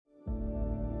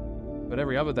But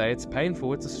every other day, it's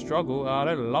painful, it's a struggle. I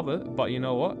don't love it, but you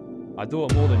know what? I do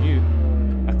it more than you.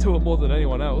 I do it more than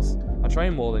anyone else. I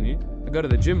train more than you. I go to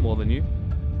the gym more than you.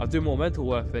 I do more mental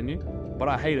work than you, but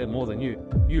I hate it more than you.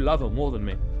 You love it more than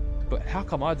me. But how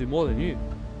come I do more than you?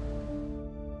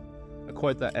 A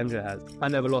quote that MJ has: I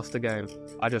never lost a game,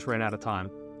 I just ran out of time.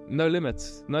 No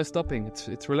limits, no stopping,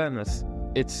 it's relentless.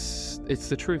 It's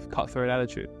the truth, cutthroat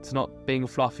attitude. It's not being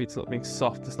fluffy, it's not being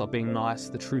soft, it's not being nice.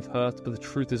 The truth hurts, but the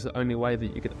truth is the only way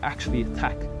that you can actually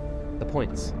attack the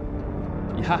points.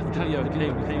 You have to be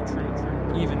okay with the truth,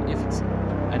 even if it's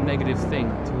a negative thing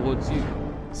towards you.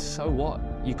 So what?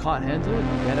 You can't handle it?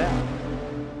 Get out.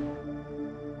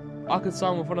 I could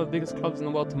sign with one of the biggest clubs in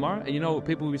the world tomorrow, and you know what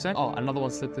people will be saying? Oh, another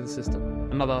one slipped through the system.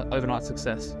 Another overnight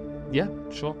success. Yeah,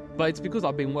 sure. But it's because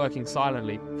I've been working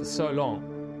silently for so long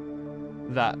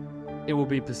that it will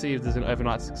be perceived as an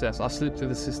overnight success. I slipped through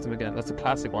the system again. That's a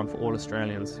classic one for all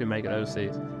Australians who make it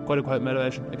overseas. Quote unquote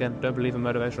motivation. Again, don't believe in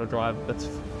motivational drive. It's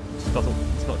not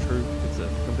true. It's a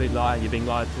complete lie. You're being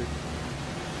lied to.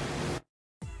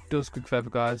 Do us a quick favor,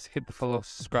 guys. Hit the follow,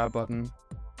 subscribe button.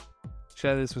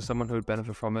 Share this with someone who would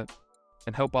benefit from it.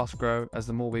 And help us grow, as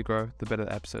the more we grow, the better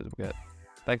the episodes will get.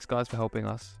 Thanks, guys, for helping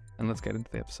us. And let's get into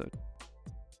the episode.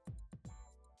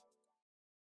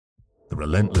 The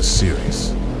Relentless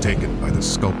series, taken by the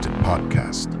Sculpted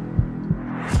Podcast. The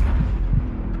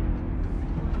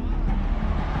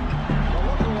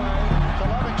look away to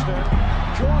Livingston.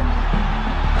 Jordan.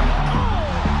 Oh,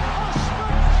 a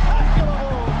spectacular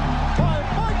move by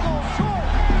Michael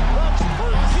Jordan. That's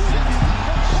 13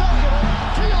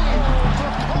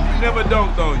 consecutive. He never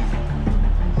dunked on you.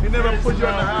 He never put you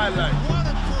on the highlight. What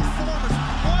a performance.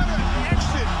 What an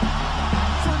exit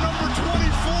for number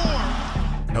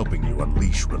 24. Helping you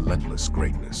unleash relentless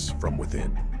greatness from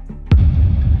within.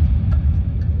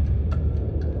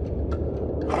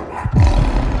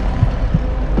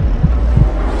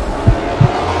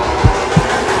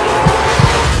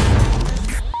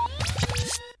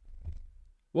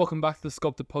 Welcome back to the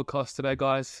Sculpted Podcast today,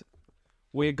 guys.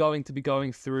 We're going to be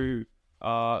going through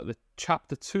the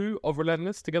chapter 2 of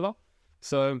Relentless together.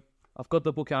 So I've got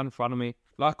the book out in front of me.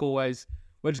 Like always,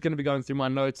 we're just going to be going through my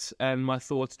notes and my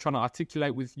thoughts, trying to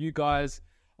articulate with you guys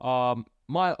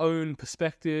my own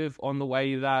perspective on the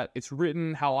way that it's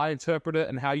written, how I interpret it,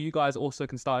 and how you guys also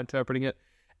can start interpreting it.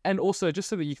 And also just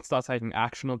so that you can start taking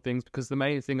action on things, because the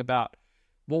main thing about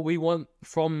what we want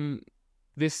from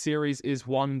this series is,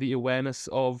 one, the awareness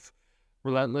of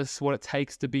relentless, what it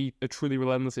takes to be a truly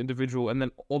relentless individual, and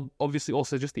then obviously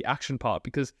also just the action part,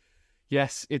 because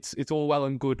yes, it's all well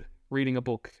and good reading a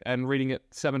book and reading it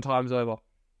 7 times over.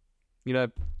 You know,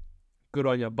 good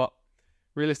on you, but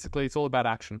realistically, it's all about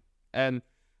action. And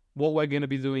what we're going to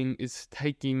be doing is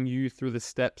taking you through the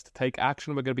steps to take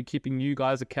action. We're going to be keeping you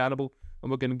guys accountable,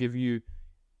 and we're going to give you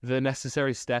the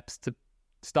necessary steps to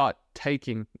start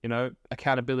taking,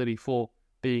 accountability for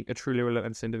being a truly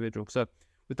relentless individual. So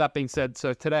with that being said,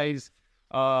 so today's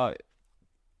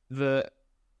the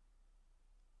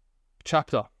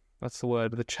chapter, that's the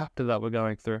word, the chapter that we're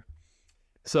going through.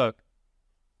 So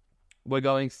we're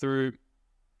going through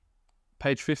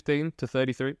page 15 to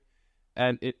 33,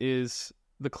 and it is: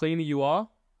 the cleaner you are,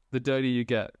 the dirtier you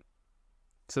get.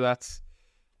 So that's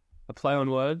a play on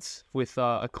words, with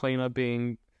a cleaner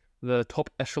being the top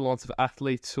echelons of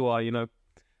athletes who are,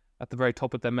 at the very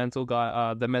top of their mental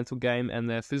game and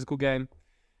their physical game.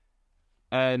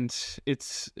 And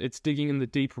it's digging in the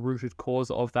deep-rooted cause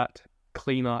of that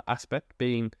cleaner aspect,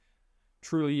 being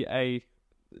truly a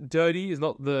dirty is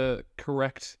not the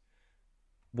correct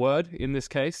word in this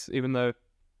case, even though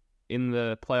in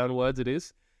the play on words it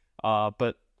is.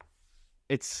 But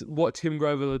it's what Tim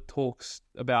Grover talks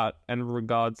about in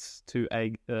regards to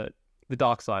the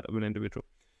dark side of an individual.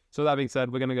 So that being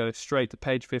said, we're going to go straight to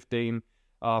page 15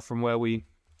 from where we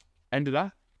ended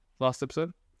at last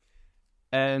episode.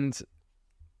 And,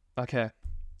 okay,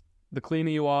 the cleaner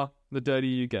you are, the dirtier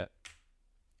you get.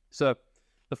 So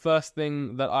the first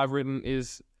thing that I've written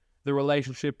is the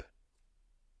relationship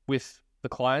with the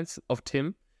clients of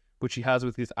Tim, which he has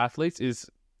with his athletes, is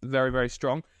very, very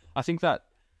strong. I think that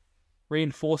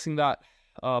reinforcing that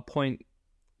point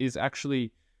is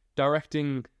actually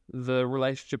directing the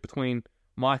relationship between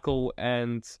Michael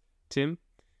and Tim.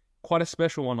 Quite a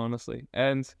special one, honestly.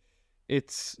 And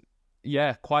it's,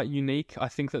 quite unique. I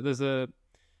think that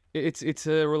it's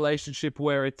a relationship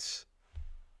where it's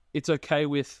okay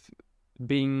with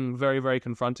being very, very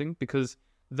confronting, because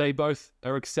they both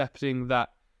are accepting that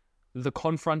the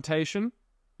confrontation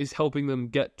is helping them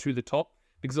get to the top,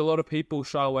 because a lot of people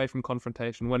shy away from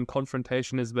confrontation when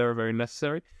confrontation is very, very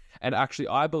necessary. And actually,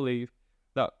 I believe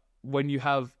that when you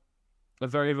have a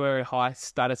very, very high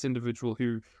status individual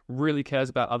who really cares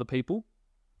about other people,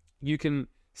 you can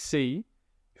see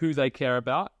who they care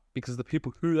about, because the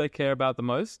people who they care about the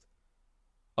most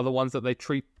are the ones that they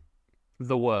treat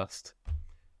the worst.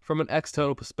 From an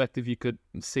external perspective, you could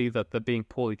see that they're being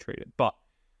poorly treated. But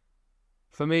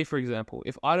for me, for example,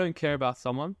 if I don't care about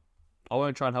someone, I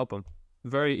won't try and help them.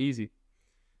 Very easy.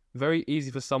 Very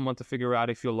easy for someone to figure out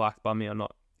if you're liked by me or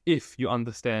not, if you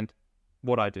understand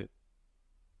what I do.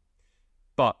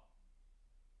 But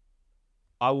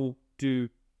I will do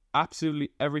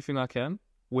absolutely everything I can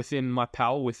within my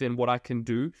power, within what I can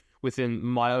do, within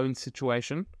my own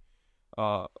situation.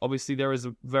 Obviously, there is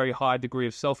a very high degree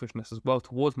of selfishness as well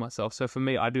towards myself. So for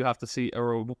me, I do have to see a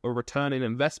return in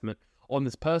investment on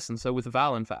this person. So with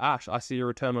Val and for Ash, I see a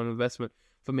return on investment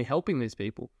for me helping these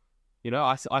people. You know,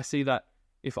 I see that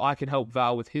if I can help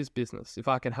Val with his business, if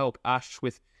I can help Ash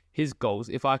with his goals,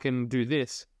 if I can do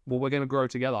this, well, we're going to grow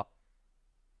together.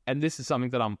 And this is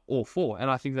something that I'm all for. And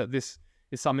I think that this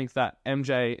is something that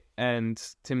MJ and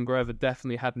Tim Grover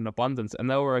definitely had in abundance,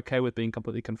 and they were okay with being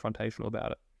completely confrontational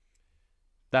about it.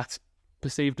 That's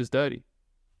perceived as dirty,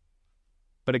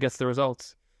 but it gets the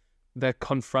results. They're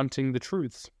confronting the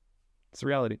truths. It's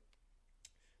reality.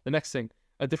 The next thing,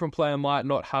 a different player might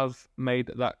not have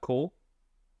made that call.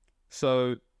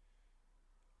 So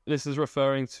this is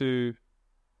referring to,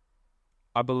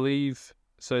 I believe,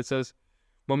 so it says,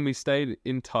 when we stayed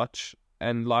in touch,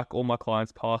 and like all my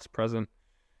clients, past, present,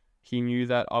 he knew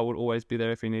that I would always be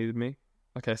there if he needed me.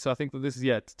 Okay, so I think that this is,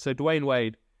 so Dwayne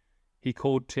Wade, he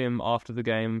called Tim after the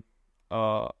game,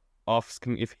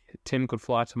 asking if Tim could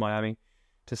fly to Miami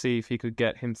to see if he could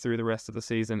get him through the rest of the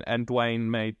season. And Dwayne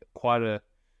made quite a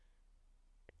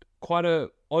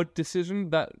odd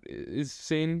decision that is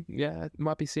seen, it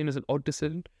might be seen as an odd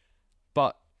decision.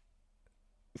 But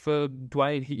for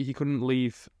Dwayne, he couldn't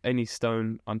leave any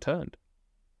stone unturned.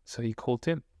 So he called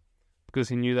Tim, because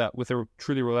he knew that with a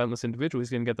truly relentless individual, he's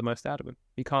going to get the most out of him.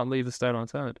 He can't leave a stone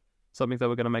unturned. Something that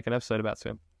we're going to make an episode about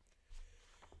soon.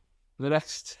 The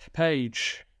next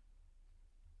page.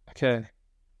 Okay.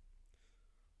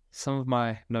 Some of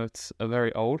my notes are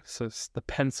very old, so it's the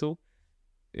pencil.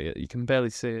 You can barely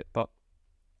see it, but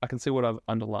I can see what I've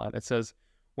underlined. It says,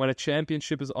 when a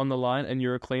championship is on the line and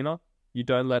you're a cleaner, you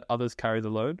don't let others carry the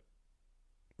load.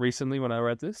 Recently, when I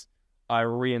read this, I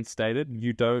reinstated,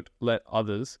 you don't let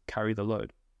others carry the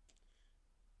load.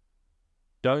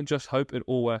 Don't just hope it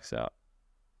all works out.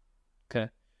 Okay.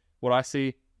 What I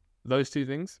see, those two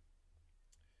things.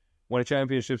 When a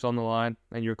championship's on the line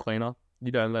and you're a cleaner,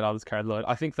 you don't let others carry the load.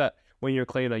 I think that when you're a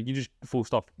cleaner, you just full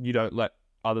stop. You don't let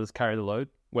others carry the load.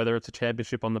 Whether it's a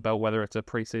championship on the belt, whether it's a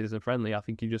preseason friendly, I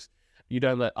think you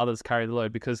don't let others carry the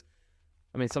load, because,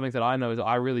 I mean, something that I know is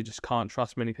I really just can't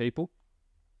trust many people,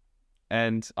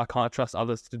 and I can't trust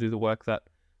others to do the work that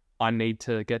I need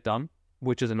to get done,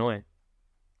 which is annoying.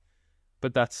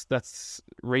 But that's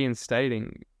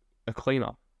reinstating a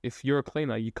cleaner. If you're a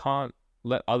cleaner, you can't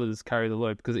let others carry the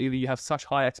load, because either you have such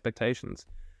high expectations,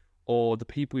 or the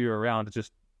people you're around are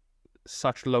just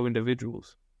such low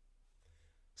individuals.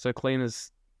 So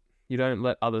cleaners, you don't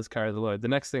let others carry the load. The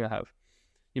next thing I have,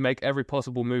 you make every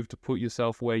possible move to put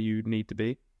yourself where you need to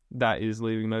be. That is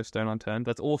leaving no stone unturned.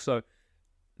 That's also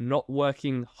not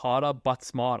working harder but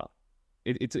smarter.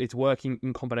 It's working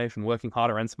in combination, working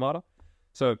harder and smarter.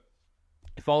 So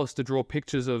if I was to draw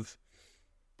pictures of,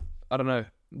 I don't know,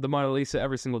 the Mona Lisa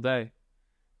every single day,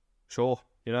 sure,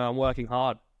 I'm working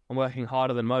hard. I'm working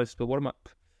harder than most, but what am I?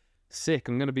 Sick.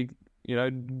 I'm going to be,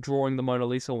 drawing the Mona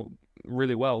Lisa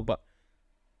really well, but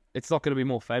it's not going to be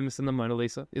more famous than the Mona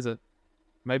Lisa, is it?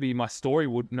 Maybe my story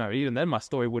would, no, even then my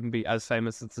story wouldn't be as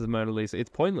famous as the Mona Lisa. It's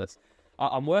pointless.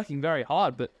 I'm working very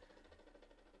hard, but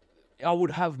I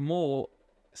would have more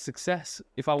success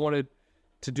if I wanted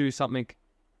to do something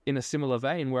in a similar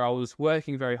vein where I was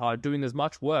working very hard, doing as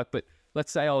much work, but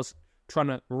let's say I was trying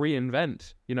to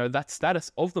reinvent, that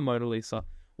status of the Mona Lisa,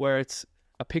 where it's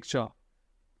a picture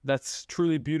that's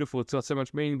truly beautiful. It's got so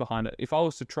much meaning behind it. If I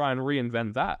was to try and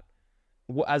reinvent that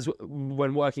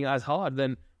when working as hard,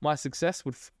 then my success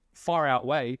would far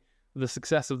outweigh the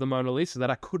success of the Mona Lisa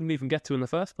that I couldn't even get to in the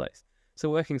first place. So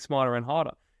working smarter and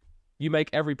harder. You make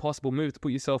every possible move to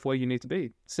put yourself where you need to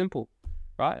be. Simple,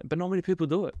 right? But not many people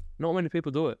do it. Not many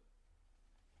people do it.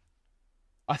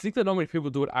 I think that not many people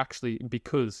do it actually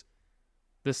because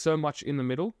there's so much in the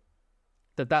middle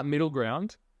that middle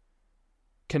ground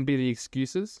can be the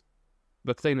excuses.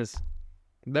 But cleaners,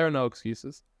 there are no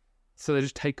excuses. So they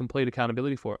just take complete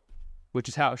accountability for it, which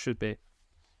is how it should be.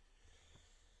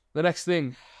 The next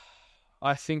thing,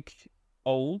 I think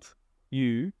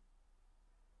you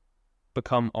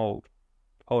become old.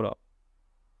 Hold up.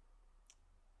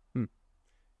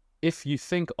 if you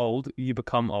think old, you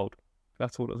become old.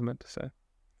 That's what it was meant to say.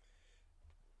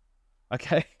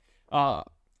 Okay. I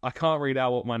can't read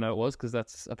out what my note was because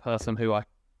that's a person who I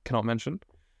cannot mention.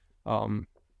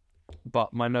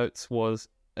 But my notes was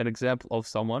an example of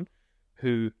someone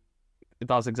who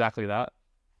does exactly that.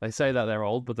 They say that they're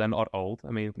old, but they're not old.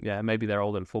 I mean, yeah, maybe they're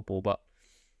old in football, but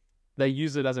they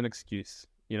use it as an excuse,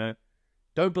 you know?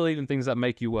 Don't believe in things that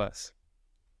make you worse.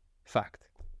 Fact.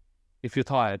 If you're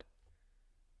tired,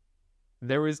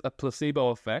 there is a placebo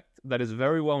effect that is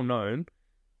very well known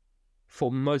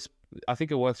for most. I think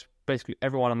it works basically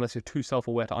everyone unless you're too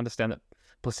self-aware to understand that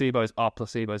placebos are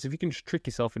placebos. If you can just trick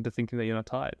yourself into thinking that you're not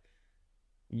tired,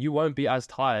 you won't be as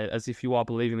tired as if you are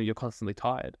believing that you're constantly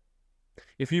tired.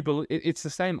 If you believe, it's the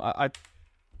same. I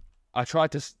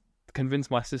tried to convince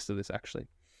my sister this, actually.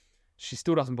 She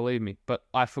still doesn't believe me, but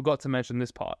I forgot to mention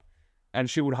this part, and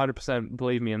she would 100%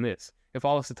 believe me in this. If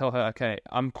I was to tell her, okay,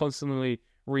 I'm constantly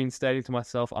reinstating to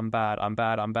myself, I'm bad.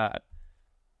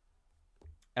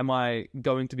 Am I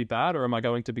going to be bad or am I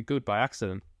going to be good by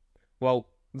accident? Well,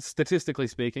 statistically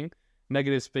speaking,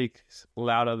 negative speaks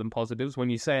louder than positives. When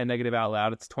you say a negative out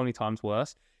loud, it's 20 times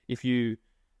worse. If you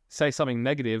say something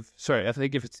negative, I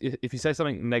think if you say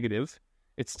something negative,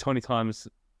 it's 20 times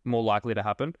more likely to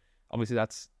happen. Obviously,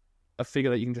 that's a figure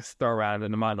that you can just throw around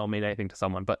and it might not mean anything to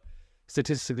someone. But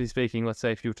statistically speaking, let's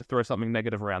say if you were to throw something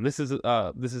negative around, this is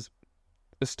a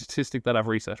statistic that I've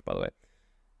researched, by the way.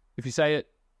 If you say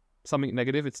something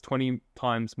negative, it's 20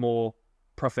 times more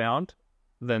profound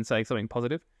than saying something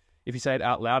positive. If you say it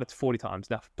out loud, it's 40 times.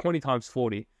 Now, 20 times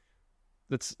 40,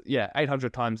 that's,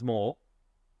 800 times more.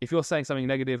 If you're saying something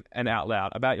negative and out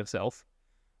loud about yourself,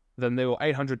 then they were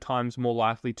 800 times more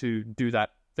likely to do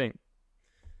that thing.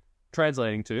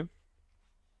 Translating to,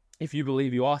 if you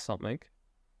believe you are something,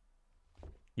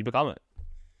 you become it.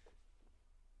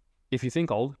 If you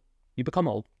think old, you become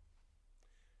old.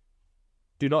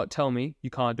 Do not tell me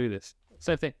you can't do this.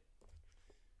 Same thing.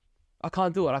 I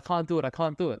can't do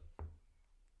it.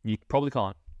 You probably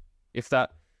can't. If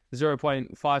that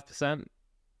 0.5%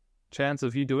 chance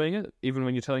of you doing it, even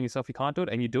when you're telling yourself you can't do it,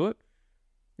 and you do it,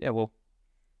 well,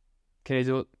 can you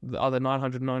do it the other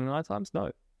 999 times?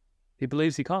 No. He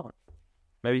believes he can't.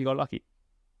 Maybe he got lucky.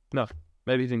 No,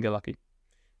 maybe he didn't get lucky.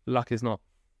 Luck is not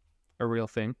a real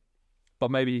thing.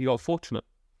 But maybe he got fortunate.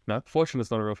 No, fortunate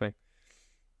is not a real thing.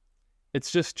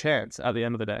 It's just chance at the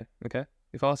end of the day, okay?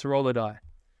 If I was to roll a die,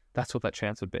 that's what that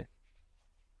chance would be.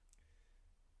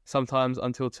 Sometimes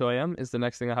until 2 a.m. is the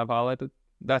next thing I have highlighted.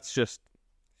 That's just,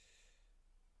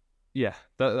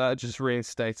 that just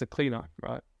reinstates a cleaner,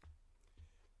 right?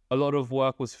 A lot of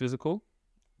work was physical.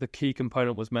 The key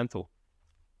component was mental.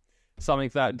 Something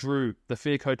that Drew, the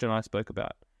fear coach, and I spoke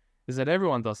about is that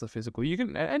everyone does the physical.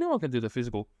 Anyone can do the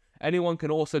physical. Anyone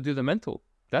can also do the mental.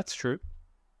 That's true.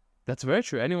 That's very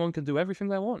true. Anyone can do everything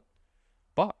they want.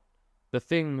 But the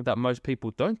thing that most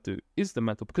people don't do is the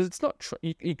mental, because it's not,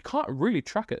 you can't really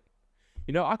track it.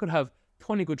 You know, I could have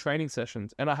 20 good training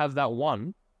sessions and I have that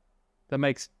one that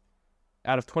makes,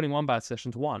 out of 21 bad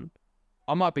sessions, one.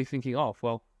 I might be thinking, oh,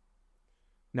 well,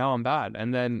 now I'm bad.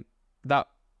 And then that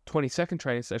 22nd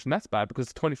training session, that's bad because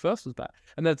the 21st was bad.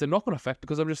 And then it's a knock-on effect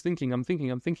because I'm just thinking.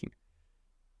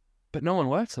 But no one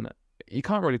works on it. You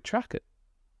can't really track it.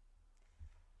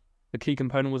 The key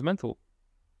component was mental.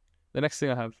 The next thing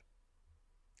I have,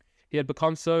 he had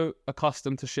become so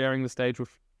accustomed to sharing the stage with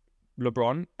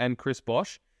LeBron and Chris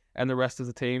Bosh and the rest of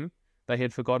the team that he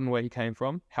had forgotten where he came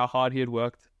from, how hard he had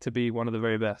worked to be one of the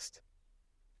very best.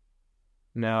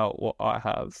 Now, what I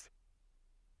have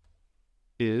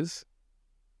is,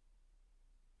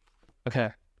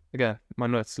 okay, again, my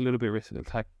notes a little bit risky,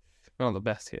 like, not the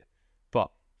best here, but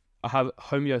I have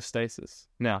homeostasis.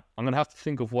 Now, I'm going to have to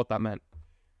think of what that meant.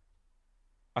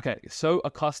 Okay, so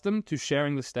accustomed to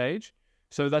sharing the stage,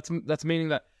 so that's meaning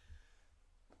that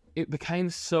it became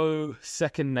so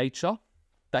second nature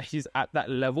that he's at that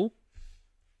level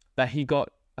that he got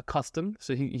accustomed,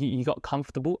 so he got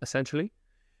comfortable, essentially,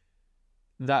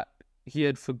 that he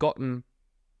had forgotten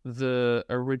the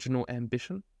original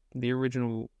ambition, the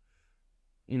original,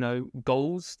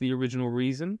 goals, the original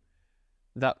reason,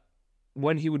 that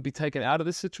when he would be taken out of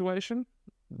this situation,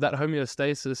 that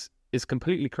homeostasis is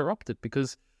completely corrupted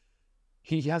because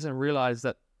he hasn't realized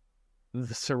that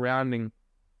the surrounding,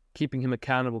 keeping him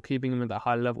accountable, keeping him at that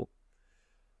high level.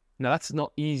 Now, that's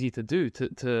not easy to do,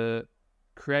 to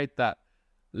create that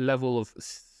level of,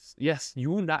 yes, you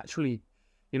will naturally,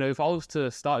 if I was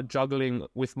to start juggling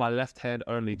with my left hand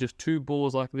only, just two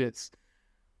balls like this,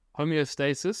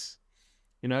 homeostasis,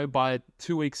 by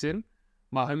 2 weeks in,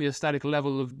 my homeostatic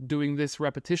level of doing this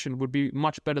repetition would be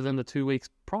much better than the 2 weeks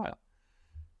prior.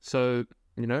 So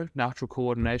natural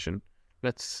coordination.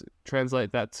 Let's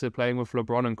translate that to playing with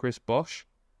LeBron and Chris Bosh.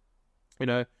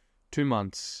 2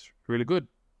 months, really good.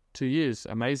 2 years,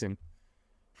 amazing.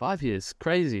 5 years,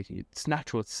 crazy. It's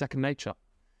natural, it's second nature.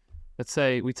 Let's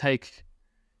say we take,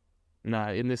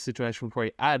 in this situation, we'll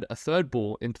probably add a third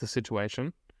ball into the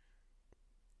situation.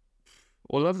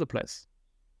 All over the place.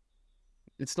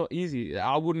 It's not easy.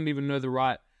 I wouldn't even know the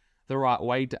right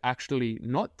way to actually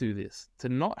not do this, to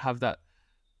not have that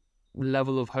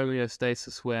level of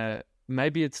homeostasis where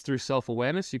maybe it's through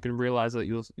self-awareness. You can realize that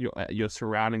your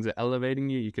surroundings are elevating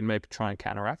you. You can maybe try and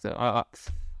counteract it.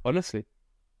 Honestly,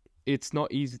 it's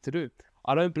not easy to do.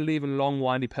 I don't believe in long,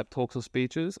 windy pep talks or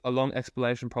speeches. A long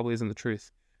explanation probably isn't the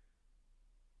truth.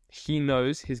 He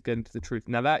knows he's getting to the truth.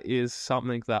 Now, that is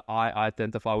something that I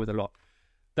identify with a lot.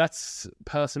 That's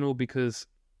personal because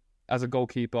as a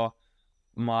goalkeeper,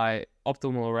 my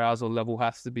optimal arousal level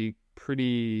has to be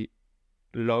pretty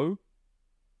low,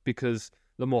 because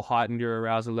the more heightened your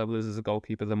arousal level is as a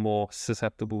goalkeeper, the more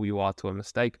susceptible you are to a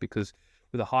mistake, because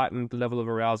with a heightened level of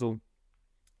arousal,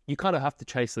 you kind of have to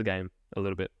chase the game a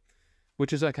little bit,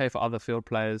 which is okay for other field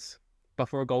players. But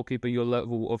for a goalkeeper, your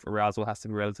level of arousal has to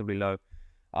be relatively low.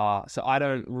 So I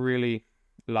don't really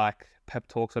like pep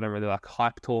talks. I don't really like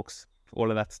hype talks. All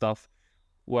of that stuff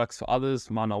works for others,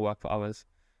 might not work for others.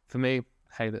 For me,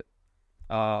 hate it.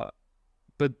 But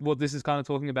what this is kind of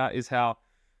talking about is how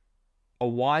a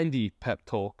windy pep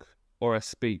talk or a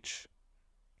speech,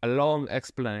 a long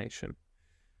explanation,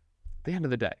 at the end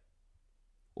of the day,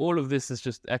 all of this is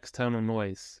just external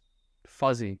noise,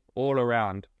 fuzzy, all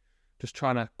around, just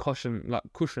trying to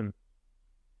cushion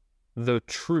the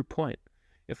true point.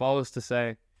 If I was to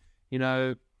say,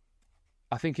 I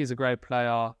think he's a great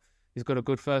player, he's got a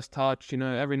good first touch,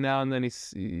 every now and then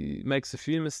he makes a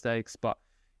few mistakes, but,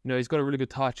 he's got a really good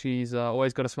touch, he's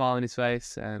always got a smile on his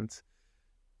face, and,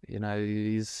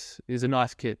 he's a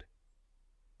nice kid.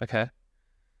 Okay.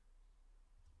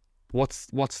 What's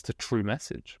the true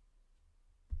message?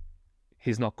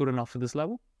 He's not good enough for this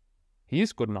level? He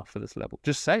is good enough for this level.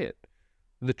 Just say it.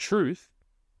 The truth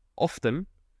often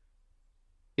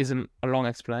isn't a long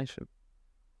explanation.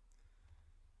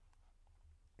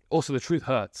 Also, the truth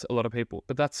hurts a lot of people,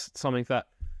 but that's something that,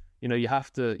 you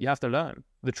have to learn.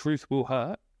 The truth will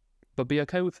hurt, but be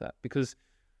okay with that, because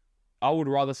I would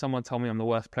rather someone tell me I'm the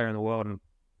worst player in the world and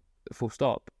full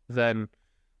stop and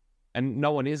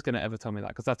no one is going to ever tell me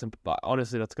that, because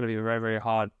honestly, that's going to be a very, very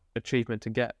hard achievement to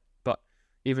get. But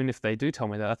even if they do tell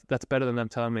me that, that's better than them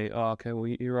telling me, oh, okay, well,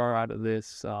 you're all right at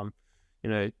this,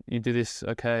 you do this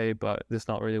okay, but this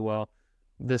not really well.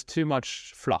 There's too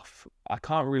much fluff. I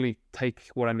can't really take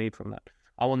what I need from that.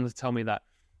 I want them to tell me that,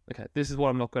 okay, this is what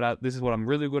I'm not good at, this is what I'm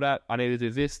really good at, I need to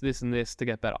do this, this, and this to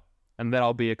get better. And then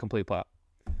I'll be a complete player.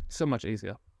 So much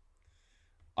easier.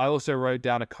 I also wrote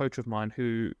down a coach of mine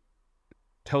who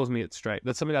tells me it straight.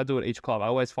 That's something I do at each club. I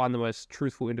always find the most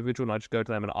truthful individual and I just go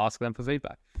to them and ask them for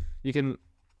feedback. You can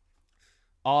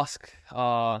ask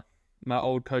my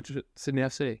old coach at Sydney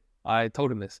FC. I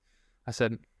told him this. I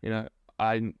said,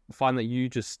 I find that you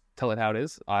just tell it how it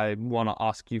is. I want to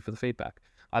ask you for the feedback.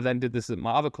 I then did this at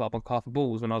my other club on Carver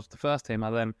Bulls when I was with the first team.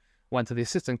 I then went to the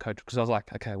assistant coach because I was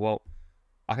like, okay, well,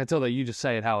 I can tell that you just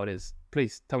say it how it is.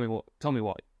 Please tell me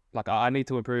what. Like, I need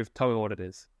to improve. Tell me what it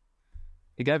is.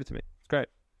 He gave it to me. It's great.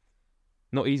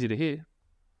 Not easy to hear,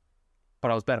 but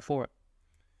I was better for it.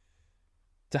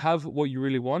 To have what you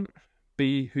really want,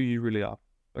 be who you really are.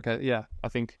 Okay, yeah, I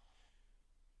think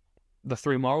the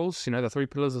 3 morals, the 3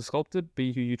 pillars are sculpted.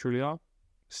 Be who you truly are.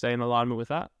 Stay in alignment with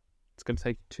that. It's going to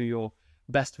take you to your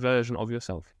best version of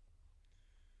yourself.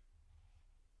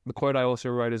 The quote I also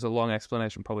wrote is a long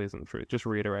explanation, probably isn't the truth. Just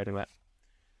reiterating that.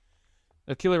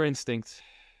 A killer instinct.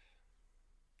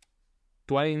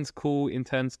 Dwayne's cool,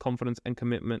 intense confidence and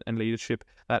commitment and leadership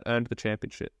that earned the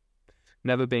championship.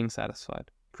 Never being satisfied.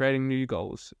 Creating new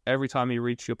goals. Every time you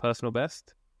reach your personal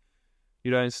best, you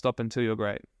don't stop until you're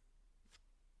great.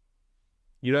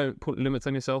 You don't put limits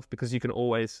on yourself because you can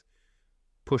always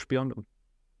push beyond them.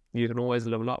 You can always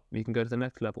level up. You can go to the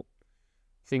next level.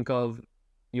 Think of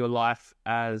your life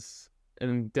as an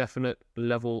indefinite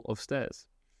level of stairs.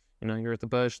 You're at the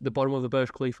bottom of the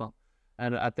Burj Khalifa,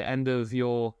 and at the end of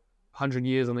your 100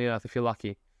 years on the earth, if you're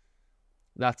lucky,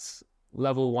 that's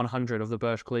level 100 of the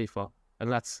Burj Khalifa,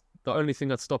 and that's the only thing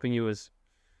that's stopping you is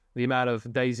the amount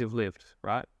of days you've lived,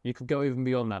 right? You could go even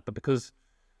beyond that, but because,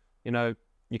 you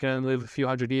can only live a few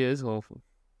hundred years, or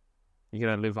you can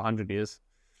only live 100 years,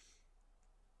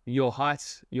 your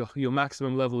height, your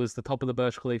maximum level is the top of the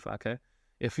Burj Khalifa, okay?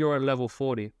 If you're at level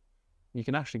 40, you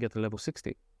can actually get to level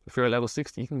 60. If you're at level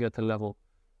 60, you can get to level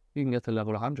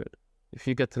 100. If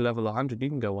you get to level 100, you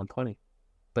can go 120.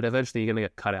 but eventually you're going to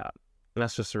get cut out. And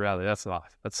that's just the reality. That's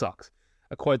life. That sucks.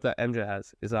 A quote that MJ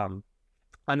has is, I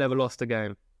never lost a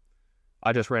game.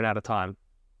 I just ran out of time.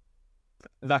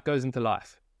 That goes into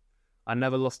life. I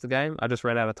never lost a game. I just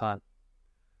ran out of time.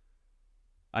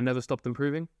 I never stopped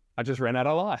improving. I just ran out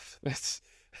of life.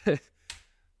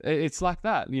 It's like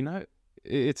that, you know.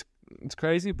 It's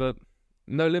crazy, but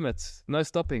no limits, no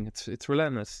stopping. It's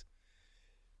relentless.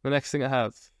 The next thing I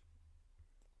have.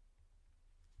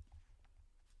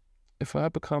 If I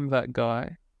become that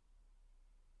guy,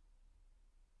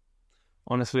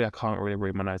 honestly, I can't really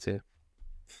read my notes here.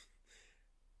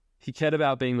 He cared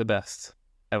about being the best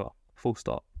ever. Full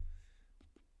stop.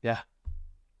 Yeah.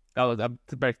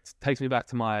 That takes me back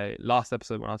to my last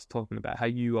episode when I was talking about how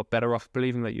you are better off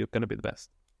believing that you're going to be the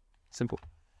best. Simple.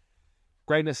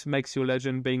 Greatness makes you a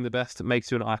legend. Being the best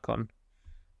makes you an icon.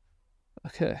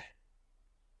 Okay.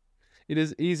 It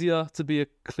is easier to be a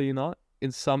cleaner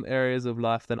in some areas of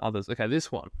life than others. Okay, this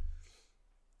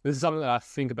is something that I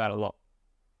think about a lot.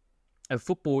 And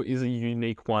football is a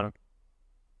unique one.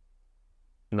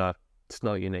 No, it's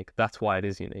not unique. That's why it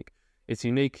is unique. It's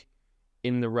unique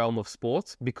in the realm of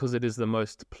sports because it is the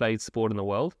most played sport in the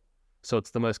world. So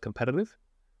it's the most competitive.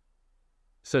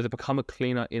 So to become a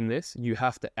cleaner in this, you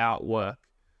have to outwork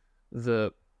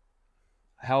the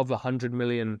however 100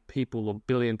 million people or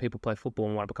billion people play football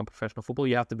and want to become professional football.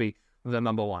 You have to be the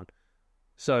number one.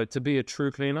 So to be a true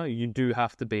cleaner, you do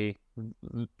have to be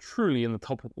truly in the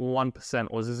top 1%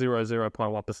 or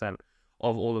 0.1%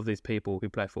 of all of these people who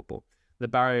play football. The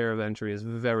barrier of entry is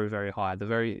very, very high.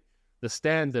 The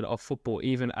standard of football,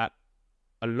 even at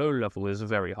a low level, is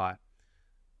very high.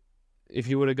 If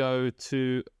you were to go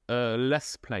to a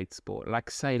less played sport,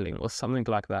 like sailing or something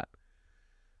like that,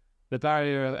 the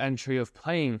barrier of entry of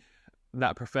playing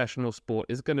that professional sport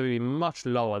is going to be much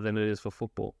lower than it is for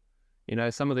football. You know,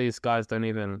 some of these guys don't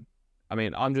even,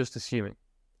 I'm just assuming.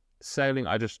 Sailing,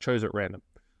 I just chose it random.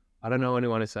 I don't know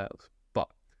anyone who sails, but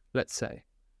let's say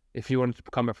if you wanted to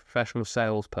become a professional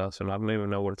salesperson, I don't even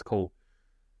know what it's called,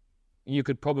 you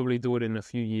could probably do it in a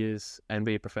few years and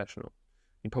be a professional.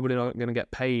 You're probably not going to get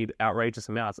paid outrageous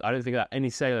amounts. I don't think that any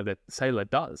sailor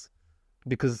does,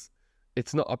 because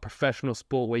it's not a professional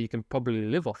sport where you can probably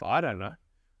live off. I don't know,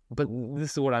 but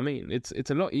this is what I mean. It's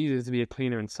a lot easier to be a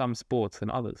cleaner in some sports than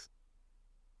others.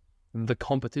 The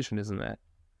competition isn't there.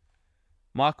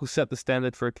 Michael set the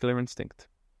standard for a killer instinct.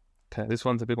 Okay, this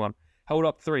one's a big one. Held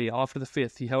up 3. After the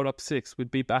 5th, he held up 6.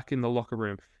 We'd be back in the locker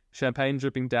room, champagne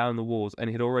dripping down the walls, and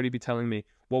he'd already be telling me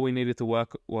what we needed to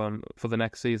work on for the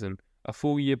next season. A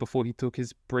full year before he took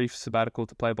his brief sabbatical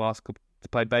to play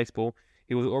baseball,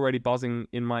 he was already buzzing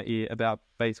in my ear about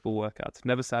baseball workouts.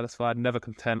 Never satisfied, never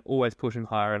content, always pushing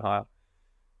higher and higher.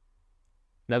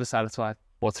 Never satisfied.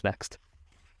 What's next?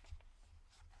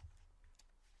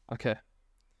 Okay.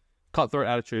 Cutthroat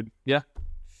attitude. Yeah.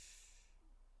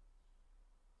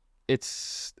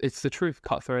 It's the truth.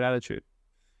 Cutthroat attitude.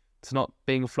 It's not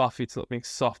being fluffy. It's not being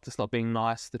soft. It's not being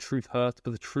nice. The truth hurts,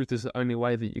 but the truth is the only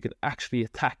way that you can actually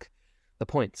attack the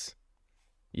points.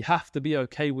 You have to be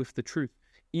okay with the truth,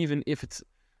 even if it's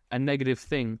a negative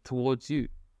thing towards you.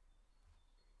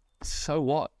 So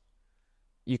what?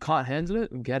 You can't handle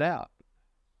it? Get out.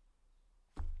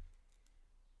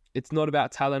 It's not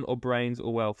about talent or brains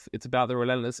or wealth. It's about the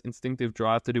relentless, instinctive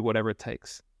drive to do whatever it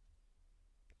takes.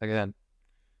 Again,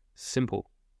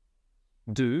 simple.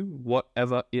 Do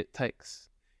whatever it takes.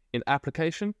 In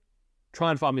application,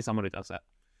 try and find me someone who does that.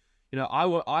 You know, I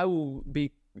will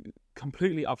be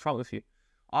completely upfront with you.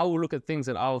 I will look at things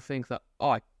and I will think that,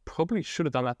 I probably should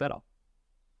have done that better.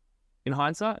 In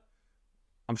hindsight,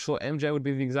 I'm sure MJ would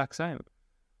be the exact same.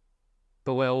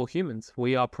 But we're all humans.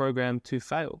 We are programmed to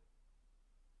fail.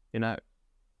 You know,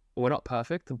 we're not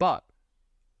perfect, but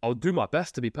I'll do my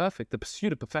best to be perfect. The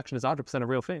pursuit of perfection is 100% a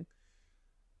real thing.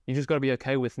 You just got to be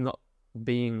okay with not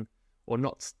being, or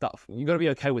not stuff. You got to be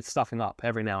okay with stuffing up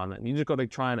every now and then. You just got to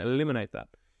try and eliminate that.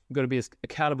 You got to be as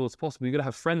accountable as possible. You got to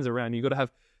have friends around you. You got to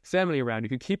have family around you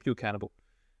who keep you accountable.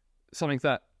 Something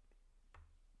that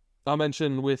I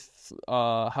mentioned with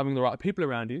having the right people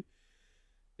around you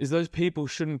is those people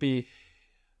shouldn't be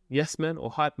yes men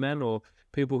or hype men or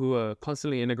people who are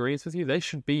constantly in agreement with you. They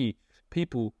should be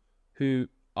people who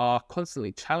are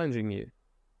constantly challenging you.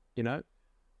 You know,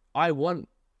 I want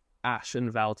Ash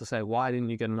and Val to say, why didn't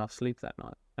you get enough sleep that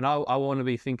night? And I want to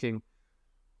be thinking,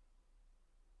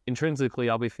 intrinsically,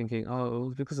 I'll be thinking,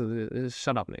 oh, because of this.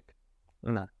 Shut up, Nick.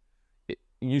 No,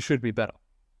 you should be better.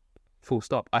 Full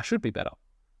stop. I should be better.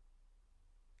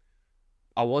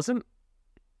 I wasn't.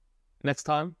 Next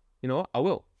time, you know what? I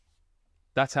will.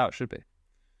 That's how it should be.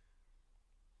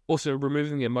 Also,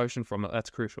 removing the emotion from it, that's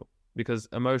crucial. Because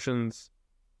emotions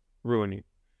ruin you.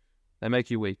 They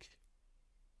make you weak.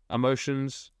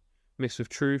 Emotions mixed with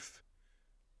truth,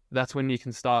 that's when you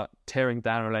can start tearing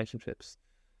down relationships.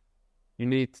 You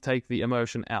need to take the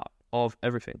emotion out of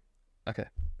everything. Okay,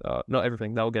 not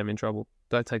everything. That will get me in trouble.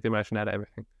 Don't take the emotion out of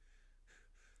everything.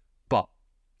 But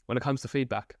when it comes to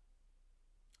feedback,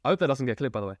 I hope that doesn't get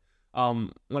clipped, by the way.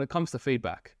 When it comes to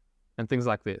feedback and things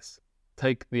like this,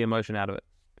 take the emotion out of it.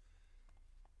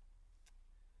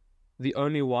 The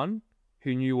only one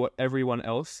who knew what everyone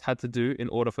else had to do in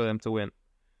order for them to win.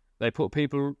 They put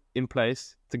people in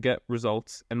place to get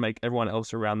results and make everyone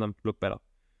else around them look better.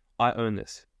 I own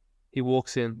this. He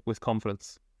walks in with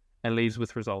confidence and leaves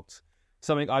with results.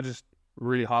 Something I just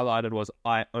really highlighted was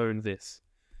I own this.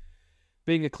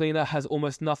 Being a cleaner has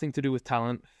almost nothing to do with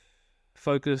talent.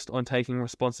 Focused on taking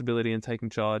responsibility and taking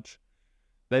charge.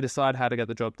 They decide how to get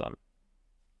the job done.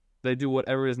 They do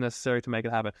whatever is necessary to make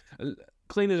it happen.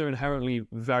 Cleaners are inherently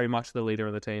very much the leader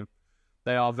of the team.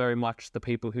 They are very much the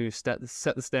people who set the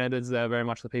standards. They're very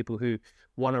much the people who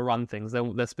want to run things.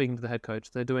 They're speaking to the head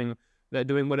coach. They're doing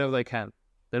whatever they can.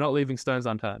 They're not leaving stones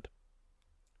unturned.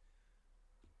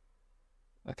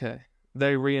 Okay.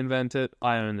 They reinvent it.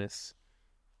 I own this.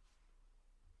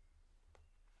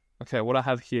 Okay, what I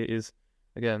have here is,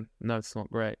 again, no, it's not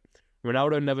great.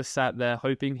 Ronaldo never sat there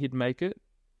hoping he'd make it.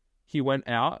 He went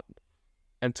out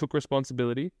and took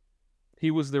responsibility.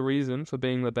 He was the reason for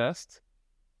being the best.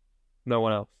 No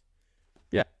one else.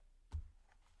 Yeah.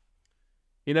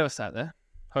 He never sat there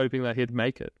hoping that he'd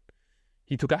make it.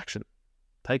 He took action.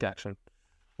 Take action.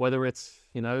 Whether it's,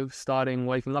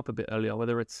 waking up a bit earlier,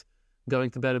 whether it's going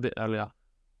to bed a bit earlier.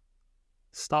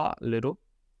 Start little.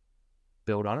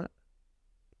 Build on it.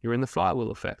 You're in the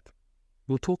flywheel effect.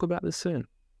 We'll talk about this soon.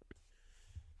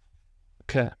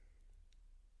 Okay.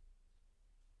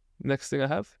 Next thing I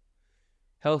have.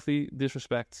 Healthy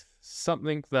disrespect.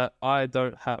 Something that I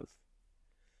don't have.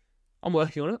 I'm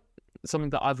working on it.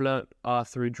 Something that I've learned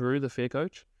through Drew, the fear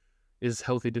coach, is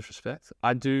healthy disrespect.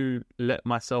 I do let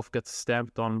myself get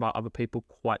stamped on by other people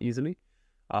quite easily,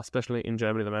 especially in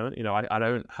Germany at the moment. I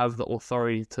don't have the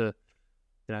authority to,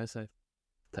 say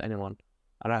to anyone.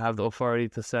 I don't have the authority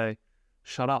to say,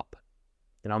 shut up.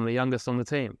 I'm the youngest on the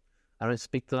team. I don't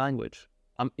speak the language.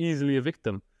 I'm easily a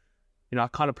victim. I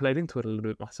kind of played into it a little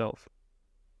bit myself.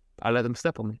 I let them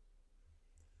step on me.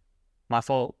 My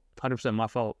fault, 100% my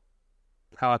fault.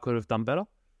 How I could have done better.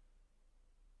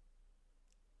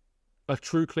 A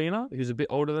true cleaner who's a bit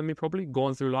older than me, probably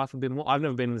gone through life a bit more. I've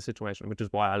never been in this situation, which is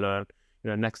why I learned,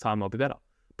 next time I'll be better.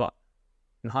 But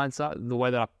in hindsight, the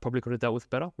way that I probably could have dealt with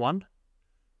better, one,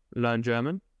 learn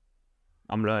German.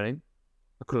 I'm learning.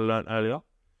 I could have learned earlier.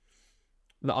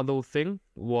 The other thing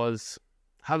was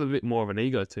have a bit more of an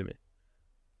ego to me.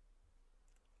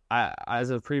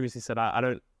 As I've previously said, I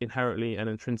don't inherently and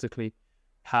intrinsically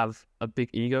have a big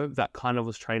ego. That kind of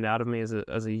was trained out of me as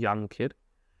a young kid.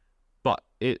 But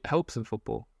it helps in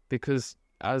football because,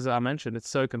 as I mentioned, it's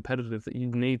so competitive that you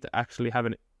need to actually have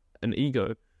an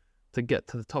ego to get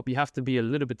to the top. You have to be a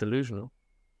little bit delusional.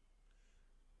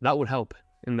 That would help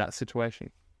in that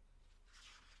situation.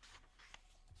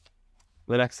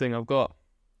 The next thing I've got.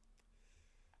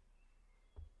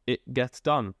 It gets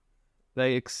done.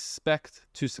 They expect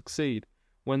to succeed.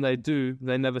 When they do,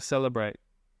 they never celebrate.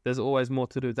 There's always more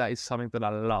to do. That is something that I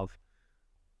love.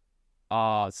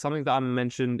 Something that I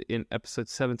mentioned in episode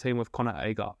 17 with Conor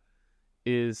Agar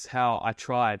is how I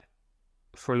tried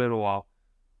for a little while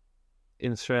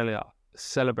in Australia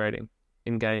celebrating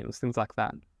in games, things like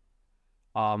that.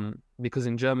 Because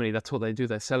in Germany, that's what they do.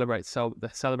 They celebrate so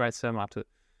much.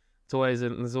 There's always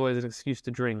an excuse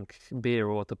to drink beer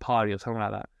or to party or something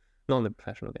like that. Not in the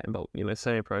professional game, but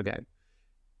semi-pro game.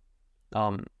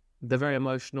 They're very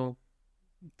emotional.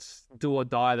 It's do or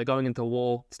die. They're going into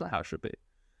war. It's not how it should be.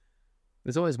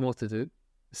 There's always more to do.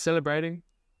 Celebrating,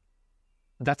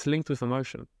 that's linked with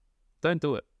emotion. Don't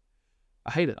do it.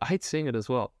 I hate it. I hate seeing it as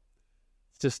well.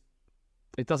 It's just,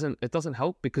 it doesn't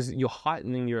help because you're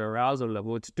heightening your arousal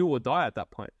level. It's do or die at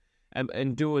that point.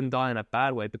 And do and die in a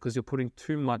bad way because you're putting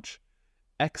too much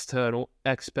external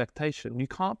expectation. You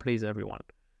can't please everyone.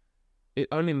 It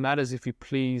only matters if you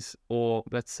please, or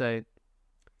let's say,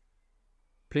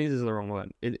 please is the wrong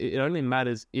word. It only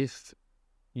matters if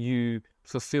you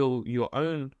fulfill your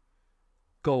own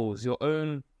goals, your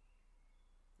own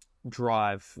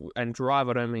drive. And drive,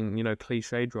 I don't mean,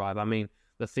 cliche drive. I mean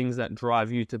the things that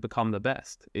drive you to become the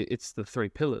best. It's the 3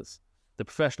 pillars. The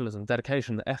professionalism,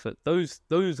 dedication, the effort. Those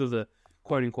are the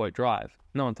quote-unquote drive.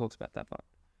 No one talks about that part.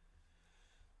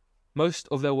 Most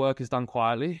of their work is done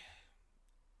quietly.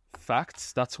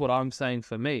 Facts. That's what I'm saying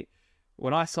for me.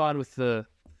 When I sign with the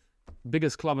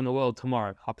biggest club in the world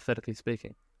tomorrow, hypothetically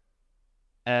speaking,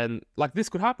 And like this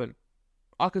could happen.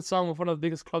 I could sign with one of the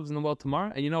biggest clubs in the world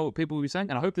tomorrow, and you know what people will be saying?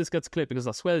 And I hope this gets clipped because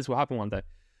I swear this will happen one day.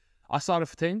 I signed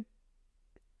for a team.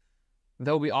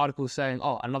 There will be articles saying,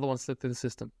 oh, another one slipped through the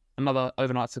system. Another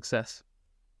overnight success.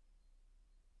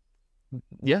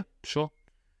 Yeah, sure.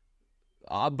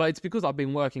 But it's because I've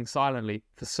been working silently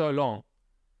for so long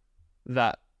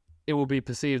that it will be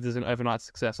perceived as an overnight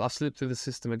success. I slipped through the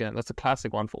system again. That's a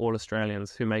classic one for all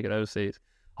Australians who make it overseas.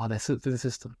 Oh, they slipped through the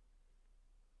system.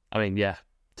 I mean, yeah,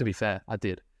 to be fair, I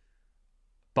did.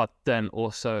 But then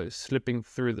also slipping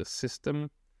through the system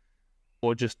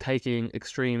or just taking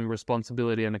extreme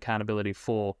responsibility and accountability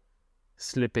for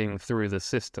slipping through the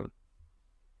system.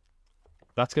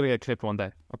 That's going to get clipped one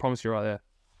day. I promise you right there.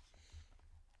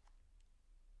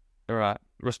 All right.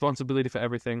 Responsibility for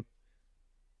everything.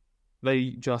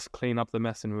 They just clean up the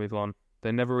mess and move on.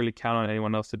 They never really count on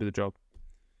anyone else to do the job.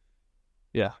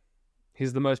 Yeah.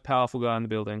 He's the most powerful guy in the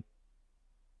building.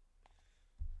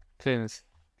 Cleaners.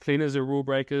 Cleaners are rule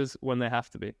breakers when they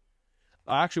have to be.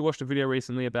 I actually watched a video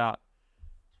recently about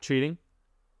cheating,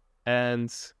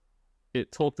 and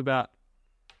it talked about,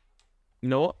 you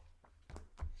know what?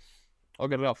 I'll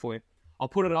get it up for you. I'll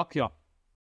put it up here. A lot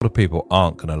of people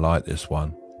aren't going to like this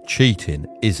one. Cheating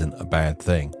isn't a bad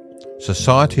thing.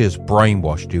 Society has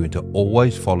brainwashed you into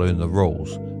always following the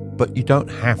rules, but you don't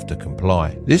have to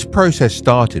comply. This process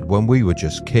started when we were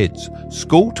just kids.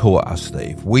 School taught us that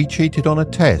if we cheated on a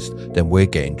test, then we're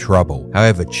getting trouble.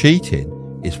 However,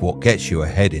 cheating is what gets you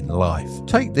ahead in life.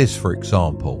 Take this for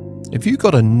example. If you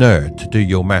got a nerd to do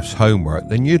your maths homework,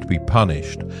 then you'd be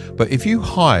punished. But if you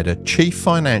hired a chief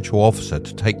financial officer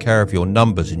to take care of your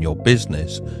numbers in your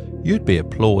business, you'd be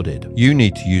applauded. You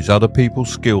need to use other people's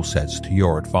skill sets to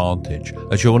your advantage,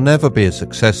 as you'll never be as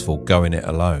successful going it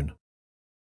alone.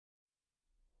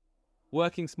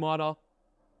 Working smarter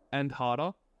and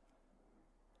harder.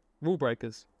 Rule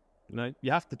breakers. You know,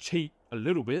 you have to cheat a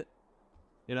little bit,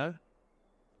 you know.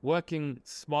 Working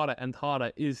smarter and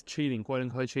harder is cheating, quote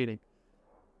unquote cheating.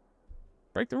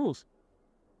 Break the rules.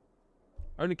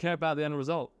 Only care about the end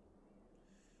result.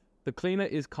 The cleaner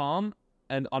is calm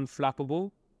and unflappable.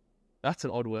 That's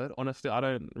an odd word. Honestly, I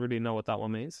don't really know what that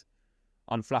one means.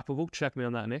 Unflappable. Check me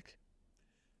on that, Nick.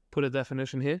 Put a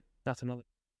definition here. That's another.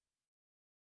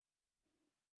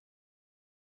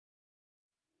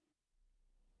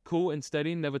 Cool and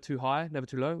steady, never too high, never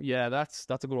too low. Yeah, that's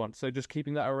a good one. So just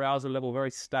keeping that arousal level very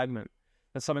stagnant.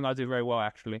 That's something I do very well,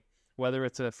 actually. Whether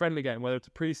it's a friendly game, whether it's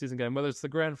a preseason game, whether it's the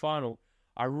grand final,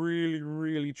 I really,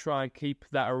 really try and keep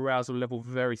that arousal level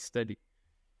very steady.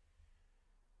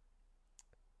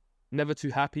 Never too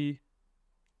happy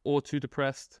or too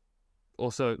depressed.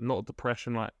 Also, not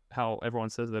depression like how everyone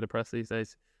says they're depressed these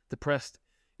days. Depressed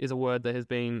is a word that has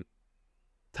been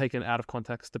taken out of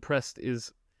context. Depressed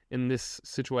is, in this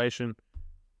situation,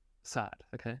 sad,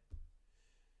 okay?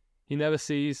 He never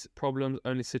sees problems,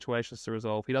 only situations to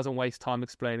resolve. He doesn't waste time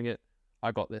explaining it.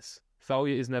 I got this.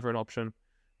 Failure is never an option.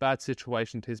 Bad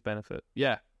situation to his benefit.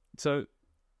 Yeah, so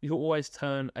you always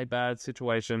turn a bad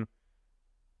situation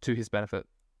to his benefit.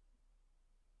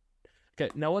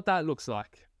 Okay, now what that looks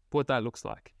like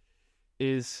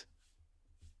is,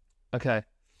 okay,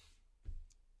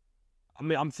 I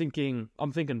mean, I'm thinking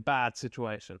bad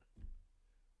situation.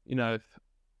 You know,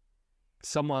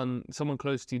 someone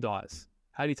close to you dies.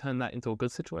 How do you turn that into a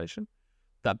good situation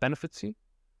that benefits you?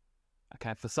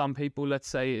 Okay, for some people, let's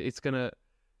say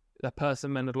that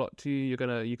person meant a lot to you.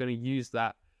 You're gonna use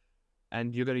that,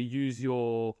 and you're gonna use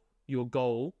your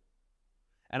goal.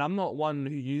 And I'm not one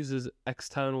who uses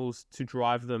externals to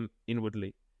drive them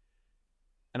inwardly.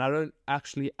 And I don't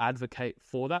actually advocate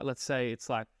for that. Let's say it's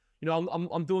like, you know,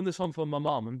 I'm doing this one for my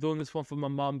mom. I'm doing this one for my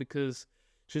mom because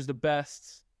she's the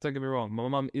best. Don't get me wrong, my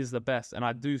mum is the best, and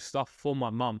I do stuff for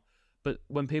my mum. But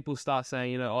when people start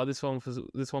saying, you know, oh, this one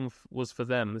was for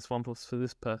them, this one was for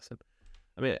this person,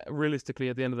 I mean, realistically,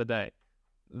 at the end of the day,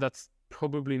 that's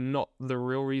probably not the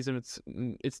real reason.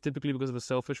 It's typically because of a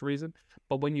selfish reason.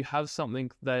 But when you have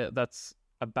something that's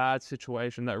a bad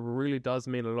situation that really does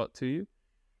mean a lot to you,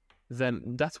 then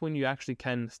that's when you actually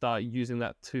can start using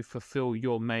that to fulfill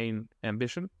your main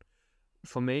ambition.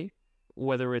 For me,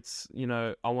 whether it's, you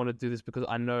know, I want to do this because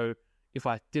I know if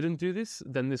I didn't do this,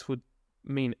 then this would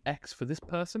mean X for this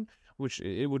person, which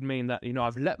it would mean that, you know,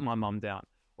 I've let my mum down,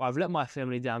 or I've let my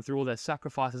family down through all their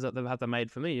sacrifices that they've had to make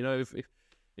for me. You know,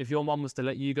 if your mum was to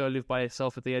let you go live by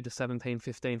yourself at the age of 17,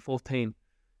 15, 14,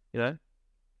 you know,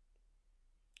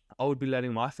 I would be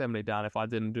letting my family down if I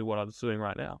didn't do what I was doing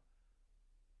right now.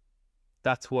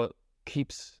 That's not what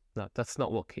keeps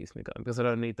me going, because I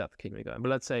don't need that to keep me going. But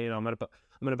let's say, you know, I'm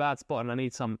in a bad spot and I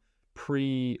need some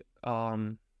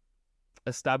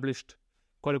established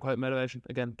quote unquote motivation.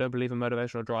 Again, don't believe in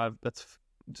motivation or drive.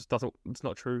 It's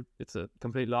not true. It's a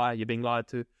complete lie. You're being lied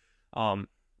to.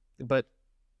 But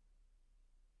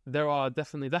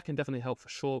that can definitely help for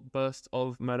short bursts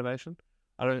of motivation.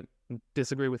 I don't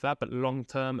disagree with that, but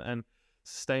long-term and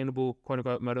sustainable quote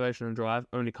unquote motivation and drive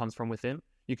only comes from within.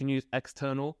 You can use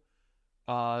external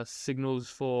signals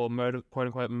for quote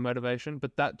unquote motivation,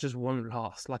 but that just won't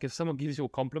last. Like if someone gives you a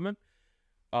compliment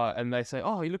and they say,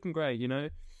 "Oh, you're looking great," you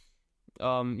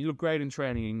look great in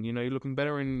training, you're looking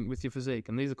better with your physique,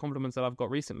 and these are compliments that I've got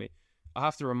recently. I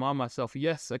have to remind myself,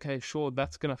 yes, okay, sure,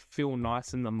 that's gonna feel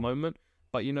nice in the moment,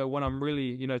 but when I'm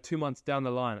really 2 months down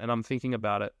the line and I'm thinking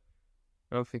about it,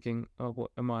 and I'm thinking, oh,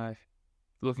 what am I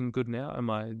looking good now? Am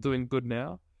I doing good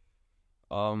now?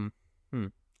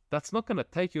 That's not gonna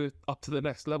take you up to the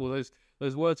next level.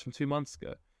 Those words from 2 months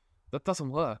ago, that doesn't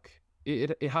work.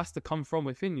 It has to come from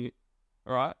within you,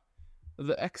 all right?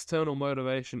 The external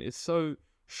motivation is so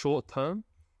short term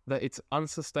that it's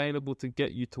unsustainable to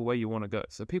get you to where you want to go.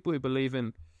 So people who believe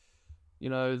in,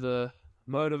 the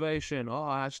motivation,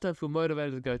 I just don't feel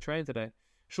motivated to go train today.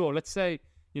 Sure, let's say,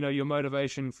 your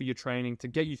motivation for your training to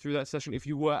get you through that session, if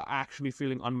you were actually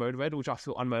feeling unmotivated, which I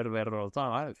feel unmotivated all the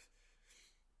time.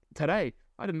 Today,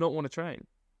 I did not want to train.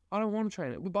 I don't want to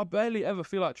train. I barely ever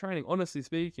feel like training, honestly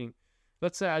speaking.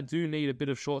 Let's say I do need a bit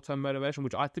of short-term motivation,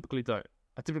 which I typically don't.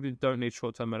 I typically don't need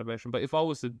short-term motivation. But if I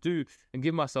was to do and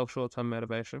give myself short-term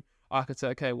motivation, I could say,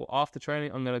 okay, well, after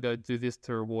training, I'm going to go do this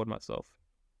to reward myself.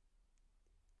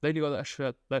 Then you got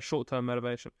that short-term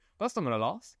motivation. But that's not going to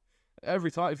last. Every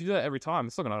time, if you do that every time,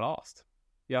 it's not going to last.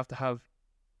 You have to have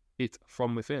it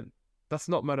from within. That's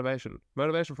not motivation.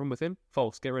 Motivation from within,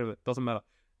 false. Get rid of it. Doesn't matter.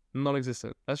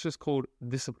 Non-existent. That's just called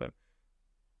discipline.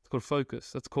 It's called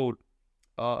focus. That's called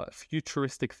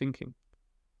futuristic thinking.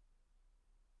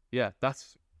 Yeah,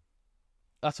 that's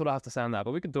what I have to say on that.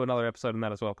 But we could do another episode on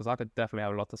that as well, because I could definitely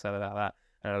have a lot to say about that.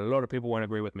 And a lot of people won't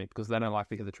agree with me because they don't like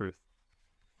to hear the truth.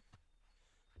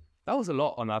 That was a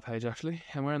lot on that page, actually,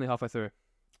 and we're only halfway through.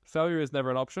 Failure is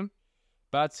never an option.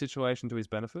 Bad situation to his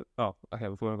benefit. Oh, okay,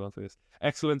 before we go through this.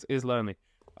 Excellence is lonely.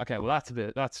 Okay, well,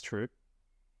 that's true.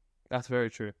 That's very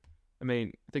true. I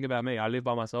mean, think about me. I live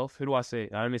by myself. Who do I see?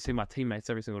 I only see my teammates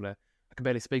every single day. I can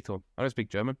barely speak to them. I don't speak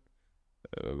German.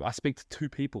 I speak to 2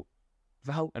 people,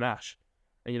 Val and Ash,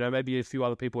 and maybe a few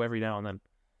other people every now and then.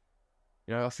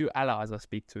 A few allies I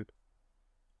speak to,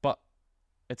 but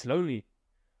it's lonely.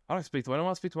 I don't speak to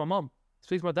anyone. I speak to my mum,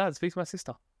 speak to my dad, speak to my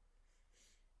sister.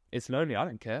 It's lonely. I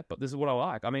don't care, but this is what I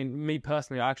like. I mean, me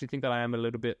personally, I actually think that I am a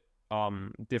little bit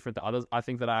different to others. I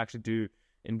think that I actually do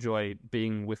enjoy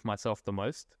being with myself the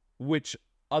most, which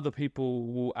other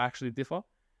people will actually differ.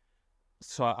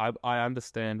 So I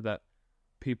understand that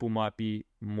people might be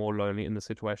more lonely in the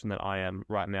situation that I am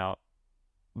right now,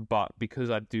 but because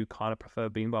I do kind of prefer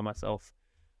being by myself,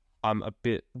 I'm a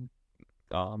bit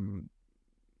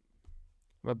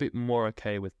more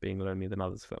okay with being lonely than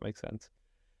others, if that makes sense.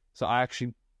 So I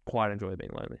actually quite enjoy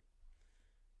being lonely.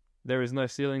 There is no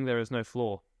ceiling, there is no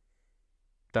floor.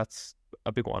 That's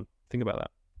a big one. Think about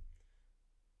that.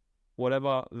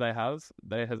 Whatever they have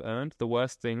earned. The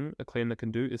worst thing a cleaner can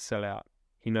do is sell out.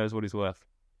 He knows what he's worth.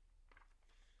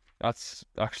 That's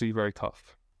actually very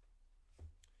tough.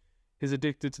 He's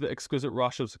addicted to the exquisite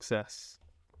rush of success.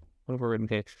 What have I written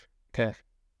here? Okay.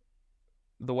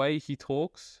 The way he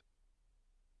talks,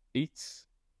 eats,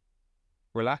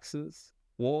 relaxes,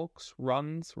 walks,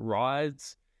 runs,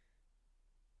 rides,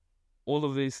 all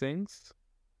of these things,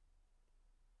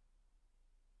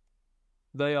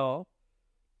 they are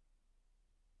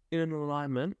in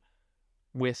alignment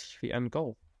with the end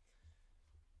goal.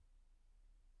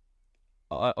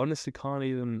 I honestly can't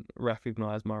even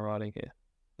recognize my writing here.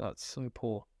 That's so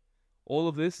poor. All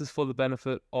of this is for the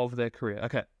benefit of their career.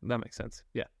 Okay, that makes sense.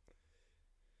 Yeah.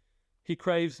 He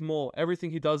craves more.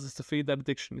 Everything he does is to feed that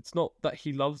addiction. It's not that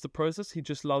he loves the process, he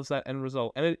just loves that end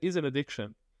result. And it is an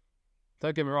addiction.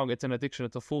 Don't get me wrong, it's an addiction.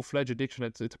 It's a full-fledged addiction.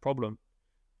 It's a problem.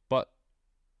 But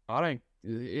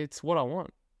it's what I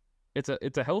want. It's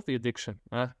a healthy addiction.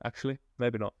 Actually,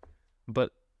 maybe not.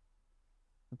 But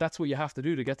that's what you have to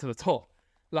do to get to the top.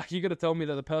 Like, you're going to tell me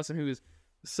that the person who is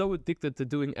so addicted to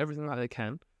doing everything that they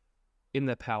can in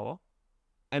their power,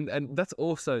 and that's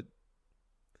also,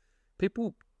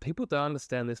 people don't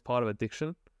understand this part of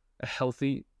addiction, a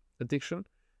healthy addiction.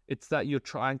 It's that you're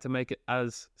trying to make it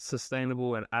as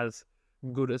sustainable and as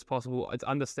good as possible. It's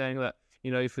understanding that,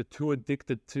 if you're too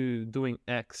addicted to doing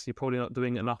X, you're probably not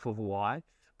doing enough of Y.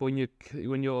 But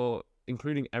when you're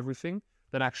including everything,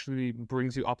 that actually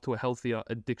brings you up to a healthier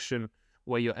addiction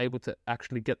where you're able to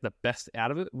actually get the best out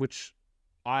of it, which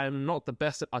I'm not the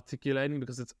best at articulating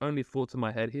because it's only thoughts in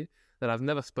my head here that I've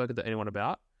never spoken to anyone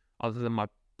about, other than my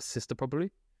sister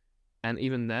probably. And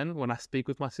even then, when I speak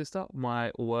with my sister,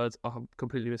 my words are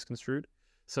completely misconstrued.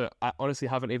 So I honestly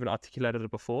haven't even articulated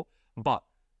it before. But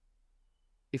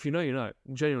if you know, you know.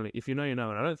 Genuinely, if you know, you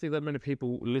know. And I don't think that many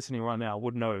people listening right now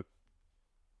would know.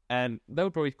 And they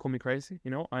would probably call me crazy. You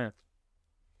know, I am.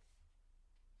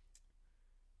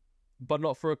 But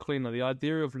not for a cleaner. The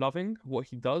idea of loving what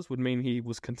he does would mean he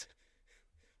was content.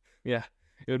 Yeah,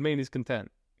 it would mean he's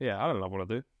content. Yeah, I don't love what I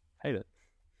do. Hate it.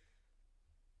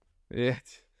 Yeah.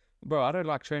 Bro, I don't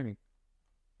like training.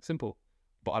 Simple.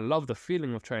 But I love the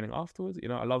feeling of training afterwards. You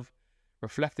know, I love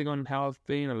reflecting on how I've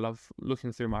been. I love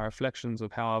looking through my reflections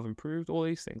of how I've improved. All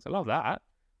these things. I love that.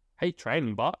 Hate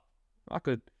training, but I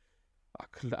could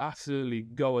absolutely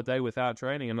go a day without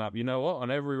training. And you know what? On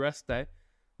every rest day,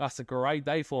 that's a great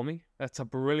day for me. That's a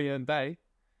brilliant day.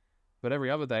 But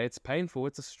every other day, it's painful.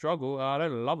 It's a struggle. I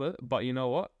don't love it. But you know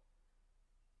what?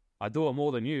 I do it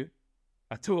more than you.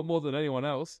 I do it more than anyone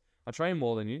else. I train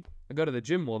more than you. I go to the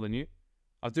gym more than you.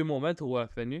 I do more mental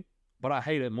work than you. But I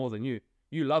hate it more than you.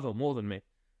 You love it more than me.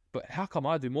 But how come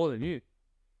I do more than you?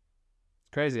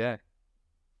 It's crazy, eh?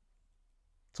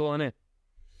 It's all in it.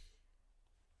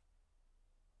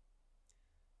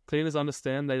 Cleaners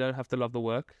understand they don't have to love the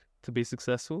work to be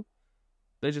successful.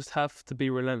 They just have to be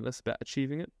relentless about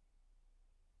achieving it.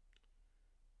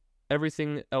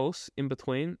 Everything else in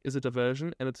between is a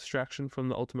diversion and a distraction from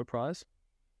the ultimate prize.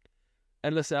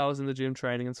 Endless hours in the gym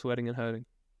training and sweating and hurting.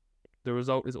 The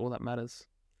result is all that matters.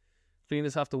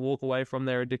 Cleaners have to walk away from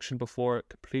their addiction before it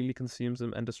completely consumes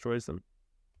them and destroys them.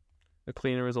 A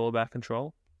cleaner is all about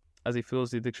control. As he feels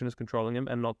the addiction is controlling him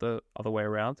and not the other way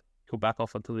around, he'll back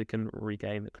off until he can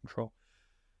regain the control.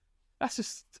 That's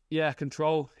just,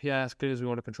 control. Yeah, as cleaners we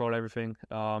want to control everything.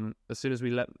 As soon as we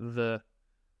let the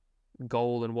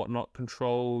goal and whatnot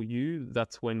control you,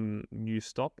 that's when you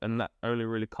stop, and that only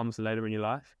really comes later in your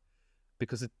life.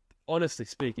 Because honestly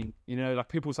speaking, you know, like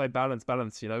people say balance,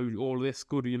 you know, all this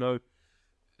good, you know,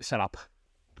 shut up.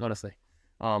 Honestly.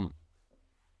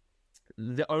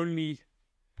 The only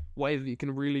way that you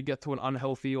can really get to an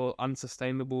unhealthy or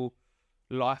unsustainable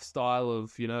lifestyle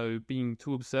of, you know, being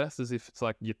too obsessed is if it's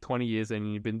like you're 20 years in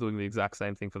and you've been doing the exact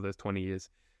same thing for those 20 years.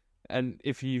 And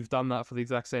if you've done that for the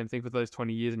exact same thing for those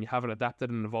 20 years and you haven't adapted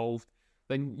and evolved,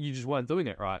 then you just weren't doing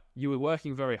it right. You were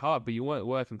working very hard, but you weren't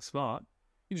working smart.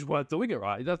 You just weren't doing it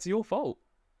right. That's your fault.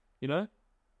 You know,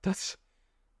 it's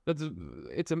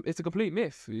a complete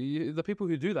myth. The people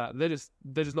who do that,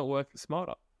 they're just not working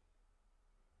smarter.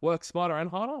 Work smarter and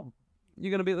harder.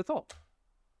 You're gonna be at the top.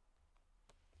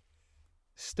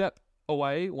 Step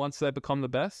away once they become the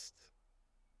best.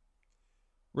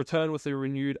 Return with a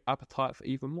renewed appetite for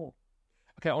even more.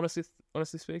 Okay, honestly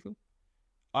speaking,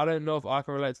 I don't know if I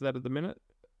can relate to that at the minute.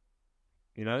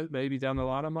 You know, maybe down the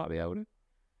line I might be able to.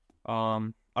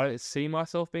 I don't see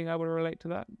myself being able to relate to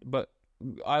that, but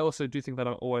I also do think that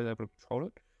I'm always able to control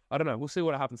it. I don't know. We'll see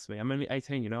what happens to me. I'm only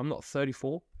 18, you know. I'm not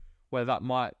 34, where that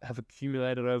might have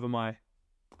accumulated over my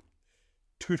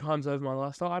 2 times over my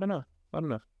lifestyle. I don't know.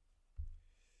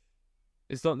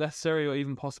 It's not necessary or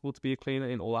even possible to be a cleaner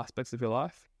in all aspects of your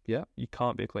life. Yeah, you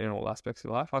can't be a cleaner in all aspects of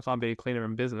your life. I can't be a cleaner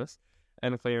in business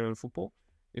and a cleaner in football.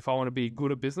 If I want to be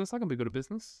good at business, I can be good at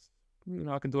business. You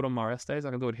know, I can do it on my rest days.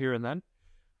 I can do it here and then.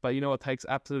 But you know what takes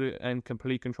absolute and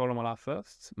complete control of my life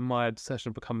first? My obsession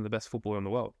of becoming the best footballer in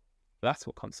the world. That's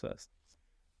what comes first.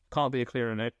 Can't be a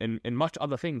cleaner in much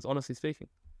other things, honestly speaking.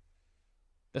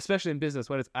 Especially in business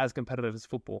when it's as competitive as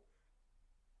football.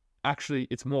 Actually,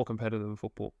 it's more competitive than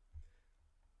football.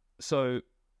 So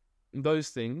those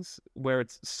things where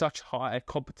it's such high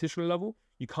competition level,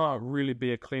 you can't really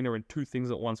be a cleaner in 2 things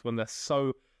at once when they're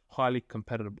so highly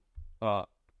competitive.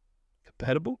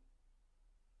 Compatible?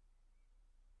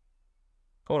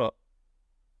 Hold up.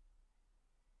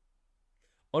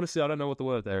 Honestly, I don't know what the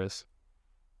word there is.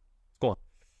 Go on.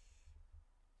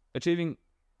 Achieving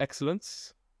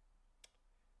excellence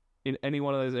in any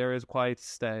one of those areas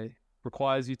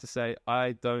requires you to say,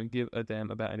 I don't give a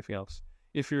damn about anything else.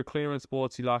 If you're a cleaner in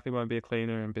sports, you likely won't be a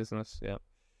cleaner in business. Yeah.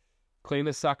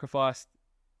 Cleaners sacrifice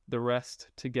the rest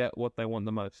to get what they want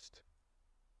the most.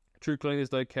 True cleaners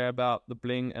don't care about the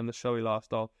bling and the showy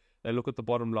lifestyle. They look at the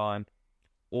bottom line.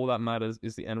 All that matters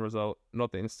is the end result,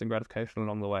 not the instant gratification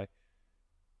along the way.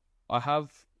 I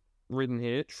have written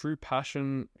here, true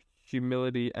passion,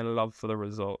 humility, and love for the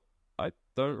result. I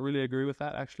don't really agree with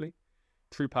that, actually.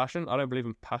 True passion, I don't believe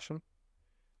in passion.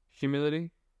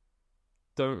 Humility,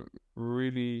 don't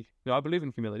really... No, I believe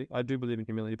in humility. I do believe in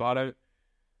humility, but I don't...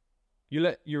 You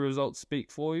let your results speak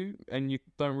for you, and you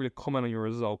don't really comment on your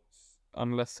results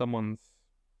unless someone's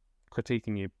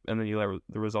critiquing you, and then you let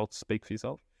the results speak for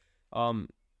yourself.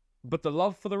 But the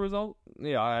love for the result,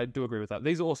 yeah, I do agree with that.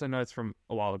 These are also notes from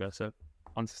a while ago, so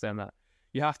understand that.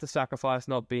 You have to sacrifice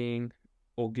not being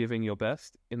or giving your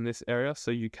best in this area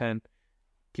so you can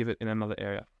give it in another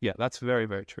area. Yeah, that's very,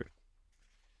 very true.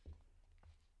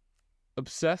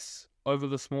 Obsess over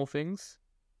the small things.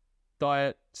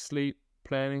 Diet, sleep,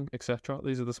 planning, etc.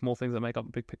 These are the small things that make up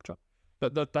a big picture.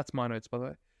 That's my notes, by the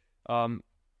way.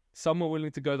 Some were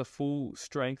willing to go the full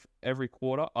strength every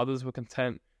quarter. Others were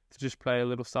content to just play a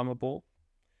little summer ball.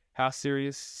 How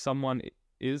serious someone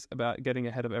is about getting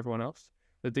ahead of everyone else.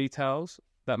 The details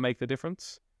that make the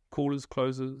difference. Coolers,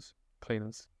 closers,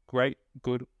 cleaners. Great,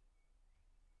 good.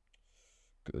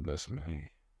 Goodness me.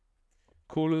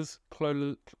 Coolers,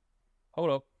 closers.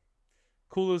 Hold up.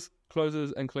 Coolers,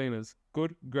 closers, and cleaners.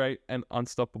 Good, great, and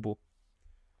unstoppable.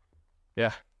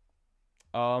 Yeah.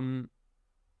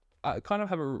 I kind of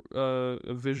have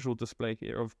a visual display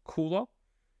here of cooler.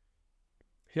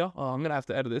 Here. Oh, I'm going to have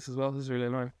to edit this as well. This is really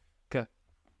annoying. Okay.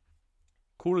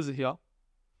 Coolers are here.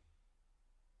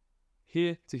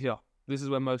 Here to here. This is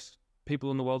where most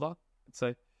people in the world are. I'd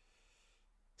say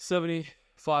 75%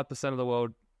 of the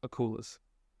world are coolers.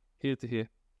 Here to here.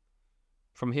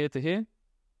 From here to here,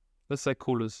 let's say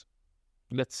coolers.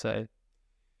 Let's say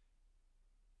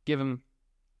give them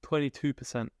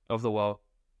 22% of the world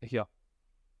are here.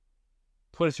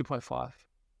 22.5.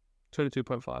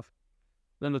 22.5.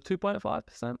 Then the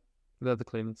 2.5%, they're the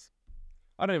cleaners.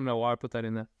 I don't even know why I put that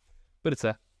in there, but it's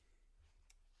there.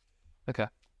 Okay.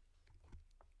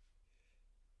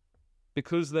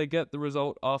 Because they get the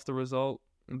result after result,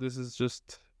 this is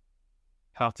just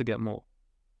how to get more.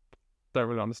 Don't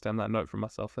really understand that note from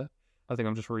myself there. I think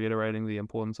I'm just reiterating the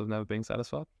importance of never being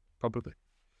satisfied, probably.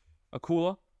 A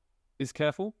cooler is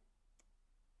careful.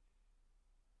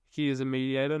 He is a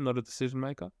mediator, not a decision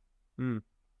maker.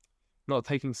 Not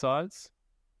taking sides.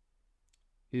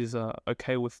 He's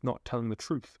okay with not telling the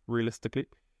truth, realistically.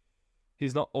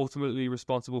 He's not ultimately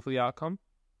responsible for the outcome.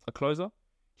 A closer,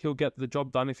 he'll get the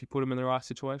job done if you put him in the right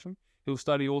situation. He'll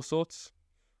study all sorts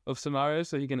of scenarios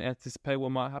so he can anticipate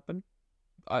what might happen.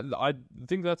 I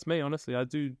think that's me, honestly. I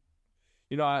do,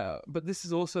 but this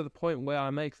is also the point where I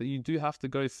make that you do have to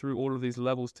go through all of these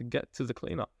levels to get to the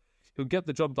cleaner. He'll get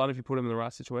the job done if you put him in the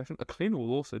right situation. A cleaner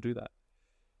will also do that.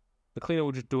 The cleaner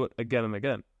will just do it again and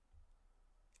again.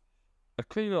 A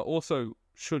cleaner also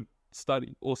should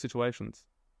study all situations.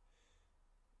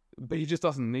 But he just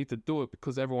doesn't need to do it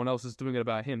because everyone else is doing it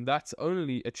about him. That's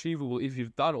only achievable if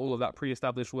you've done all of that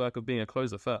pre-established work of being a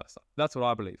closer first. That's what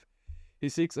I believe. He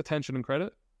seeks attention and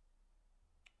credit.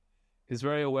 He's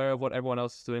very aware of what everyone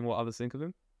else is doing, what others think of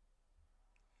him.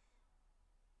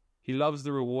 He loves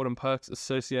the reward and perks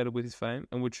associated with his fame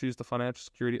and would choose the financial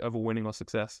security over winning or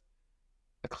success.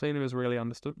 A cleaner is really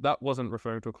understood. That wasn't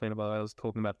referring to a cleaner, by the way. I was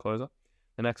talking about closer.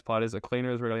 The next part is a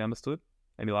cleaner is really understood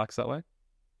and he likes that way.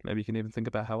 Maybe you can even think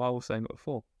about how I was saying it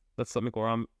before. That's something where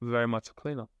I'm very much a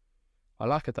cleaner. I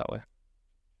like it that way.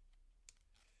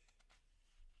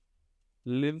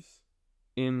 Live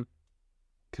in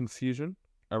confusion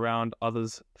around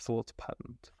others' thought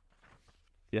patterns.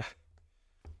 Yeah.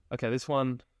 Okay, this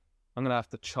one, I'm going to have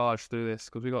to charge through this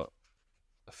because we got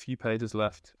a few pages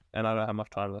left and I don't have much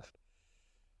time left.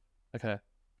 Okay.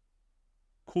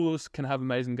 Coolers can have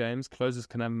amazing games. Closers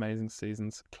can have amazing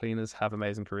seasons. Cleaners have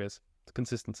amazing careers. It's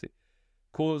consistency.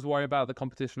 Coolers worry about the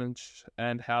competition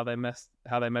and how they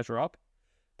measure up.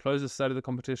 Closers study the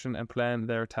competition and plan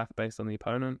their attack based on the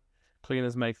opponent.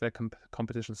 Cleaners make their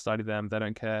competition study them. They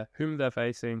don't care whom they're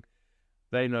facing.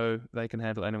 They know they can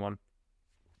handle anyone.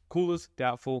 Coolers,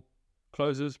 doubtful.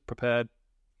 Closers, prepared.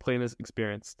 Cleaners,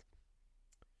 experienced.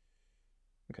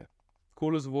 Okay.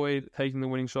 Coolers avoid taking the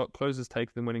winning shot. Closers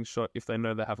take the winning shot if they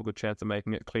know they have a good chance of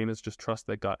making it. Cleaners just trust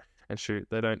their gut and shoot.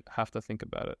 They don't have to think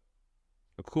about it.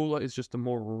 A cooler is just a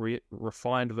more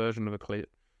refined version of a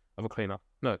cleaner.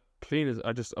 No, cleaners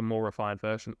are just a more refined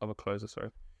version of a closer,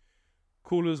 sorry.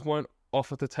 Coolers won't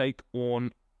offer to take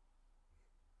on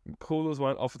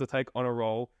a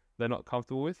role they're not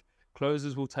comfortable with.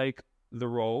 Closers will take the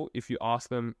role if you ask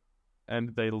them,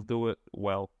 and they'll do it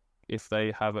well if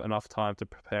they have enough time to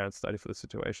prepare and study for the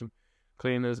situation.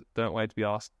 Cleaners don't wait to be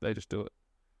asked, they just do it.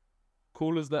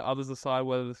 Coolers let others decide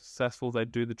whether they're successful, they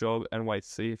do the job and wait to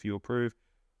see if you approve.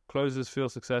 Closers feel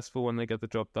successful when they get the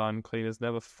job done. Cleaners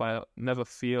never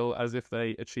feel as if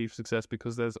they achieve success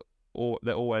because there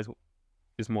always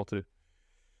is more to do.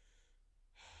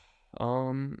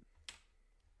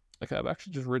 Okay, I've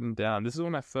actually just written down. This is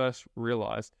when I first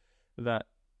realized that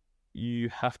you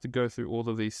have to go through all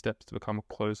of these steps to become a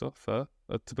closer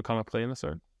to become a cleaner,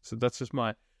 sorry. So that's just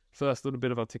my first little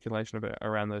bit of articulation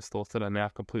around those thoughts that I now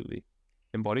completely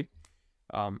embody.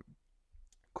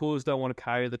 Coolers don't want to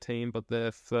carry the team, but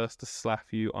they're first to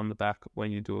slap you on the back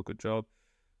when you do a good job.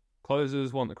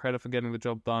 Closers want the credit for getting the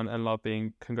job done and love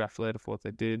being congratulated for what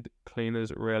they did.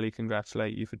 Cleaners rarely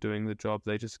congratulate you for doing the job.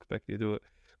 They just expect you to do it.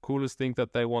 Coolers think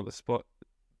that they want the spot.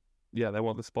 Yeah, they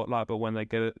want the spotlight, but when they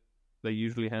get it, they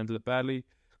usually handle it badly.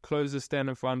 Closers stand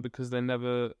in front because they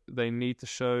need to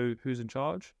show who's in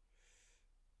charge.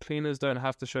 Cleaners don't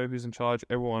have to show who's in charge.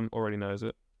 Everyone already knows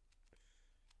it.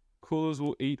 Coolers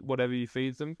will eat whatever you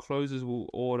feed them. Closers will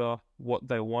order what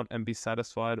they want and be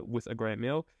satisfied with a great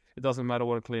meal. It doesn't matter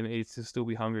what a cleaner eats, he'll still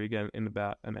be hungry again in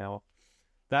about an hour.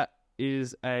 That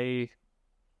is a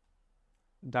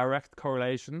direct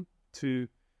correlation to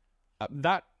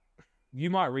that. You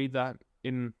might read that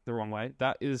in the wrong way.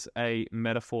 That is a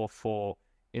metaphor for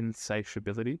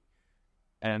insatiability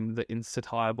and the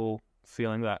insatiable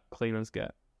feeling that cleaners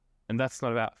get. And that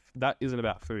isn't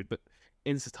about food, but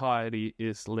insatiety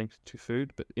is linked to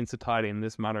food, but insatiety in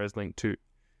this matter is linked to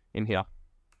in here.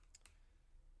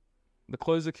 The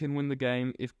closer can win the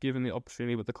game if given the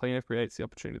opportunity, but the cleaner creates the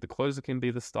opportunity. The closer can be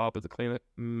the star, but the cleaner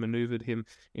maneuvered him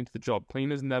into the job.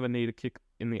 Cleaners never need a kick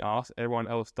in the ass. Everyone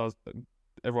else does.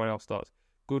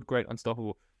 Good, great,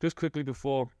 unstoppable. Just quickly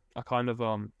before I kind of go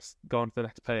on to the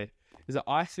next page, is that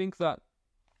I think that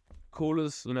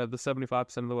coolers, the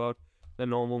 75% of the world, they're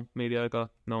normal, mediocre,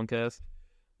 no one cares.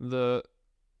 The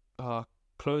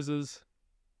closers,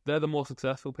 they're the more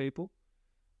successful people.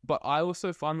 But I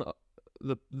also find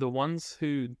that the ones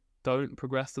who don't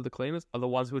progress to the cleaners are the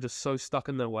ones who are just so stuck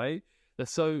in their way.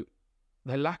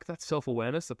 They lack that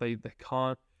self-awareness that they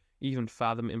can't even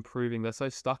fathom improving. They're so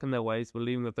stuck in their ways,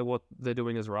 believing that what they're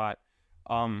doing is right.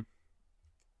 I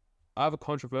have a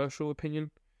controversial opinion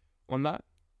on that.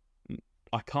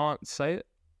 I can't say it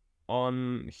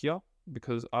on here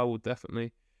because I will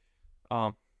definitely,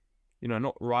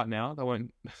 not right now. That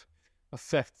won't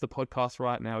affect the podcast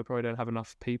right now. We probably don't have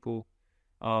enough people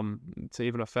to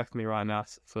even affect me right now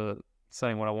for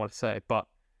saying what I want to say, but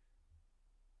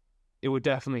it would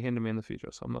definitely hinder me in the future,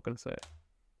 so I'm not going to say it.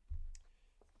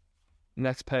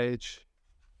 Next page.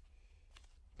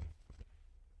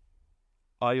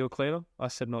 Are you a cleaner? I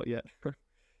said not yet.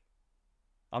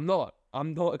 I'm not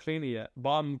a cleaner yet, but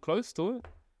I'm close to it.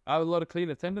 I have a lot of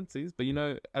cleaner tendencies, but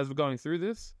as we're going through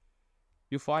this,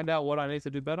 you'll find out what I need to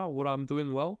do better, what I'm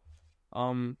doing well,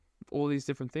 all these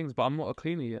different things, but I'm not a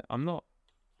cleaner yet.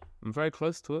 I'm very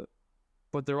close to it,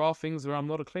 but there are things where I'm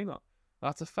not a cleaner.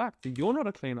 That's a fact. You're not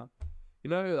a cleaner.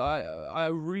 I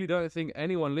really don't think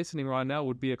anyone listening right now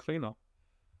would be a cleaner.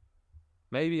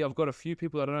 Maybe I've got a few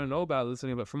people that I don't know about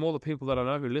listening, but from all the people that I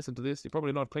know who listen to this, you're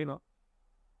probably not a cleaner.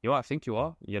 You might think you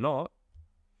are. You're not.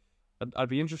 I'd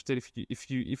be interested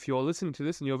if you're listening to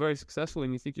this and you're very successful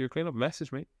and you think you're a cleaner,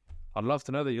 message me. I'd love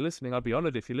to know that you're listening. I'd be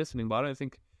honored if you're listening, but I don't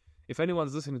think if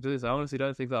anyone's listening to this, I honestly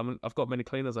don't think that I've got many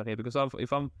cleaners on here, because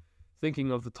if I'm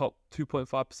thinking of the top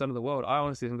 2.5% of the world, I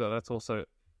honestly think that that's also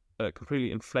a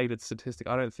completely inflated statistic.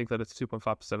 I don't think that it's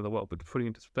 2.5% of the world, but putting it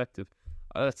into perspective,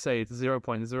 let's say it's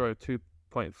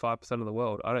 0.02.5% of the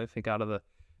world. I don't think out of the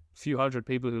few hundred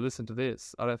people who listen to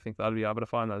this, I don't think that I'd be able to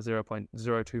find that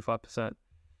 0.025%.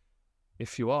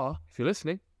 If you're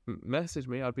listening, message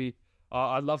me.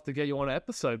 I'd love to get you on an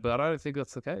episode, but I don't think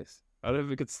that's the case. I don't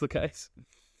think it's the case.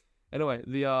 Anyway,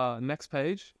 the next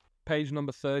page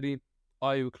number 30.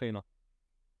 Are you a cleaner?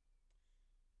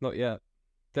 Not yet.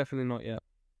 Definitely not yet.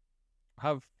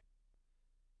 I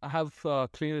have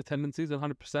cleaner tendencies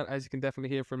 100%, as you can definitely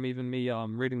hear from even me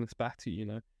reading this back to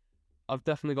you. I've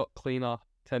definitely got cleaner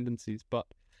tendencies, but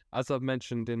as I've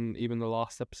mentioned in even the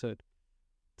last episode,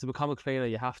 to become a cleaner,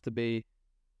 you have to be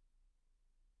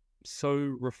so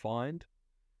refined,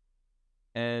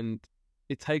 and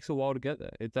it takes a while to get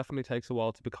there. It definitely takes a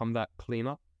while to become that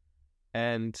cleaner,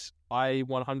 and I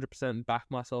 100% back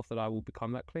myself that I will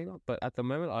become that cleaner, but at the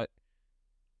moment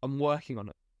I'm working on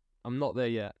it. I'm not there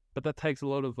yet, but that takes a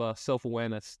lot of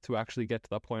self-awareness to actually get to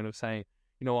that point of saying,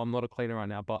 I'm not a cleaner right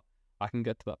now, but I can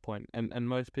get to that point. And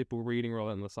most people reading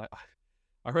Relentless, I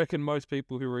reckon most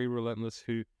people who read Relentless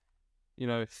who,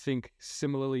 think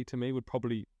similarly to me would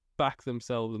probably back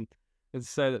themselves and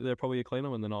say that they're probably a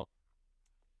cleaner when they're not.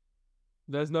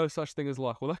 There's no such thing as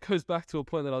luck. Well, that goes back to a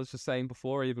point that I was just saying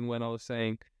before, even when I was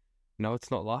saying, no, it's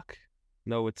not luck.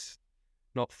 No, it's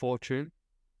not fortune.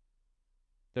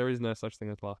 There is no such thing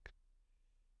as luck.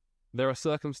 There are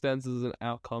circumstances and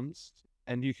outcomes,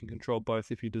 and you can control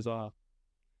both if you desire.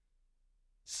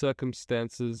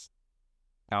 Circumstances,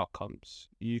 outcomes.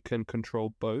 You can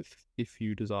control both if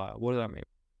you desire. What does that mean?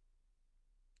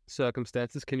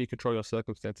 Circumstances. Can you control your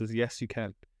circumstances? Yes, you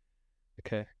can.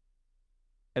 Okay.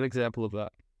 an example of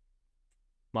that.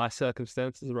 My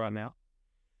circumstances right now.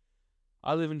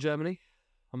 I live in Germany.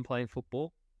 I'm playing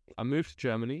football. I moved to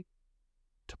Germany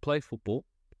to play football.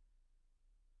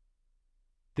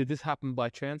 Did this happen by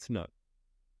chance? No.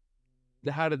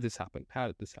 How did this happen?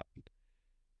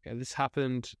 Okay, this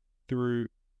happened through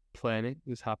planning.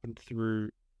 This happened through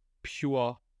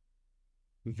pure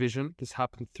vision. This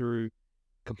happened through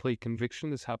complete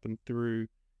conviction. This happened through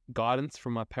guidance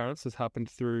from my parents. This happened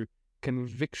through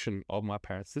conviction of my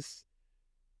parents.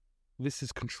 This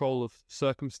is control of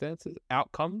circumstances,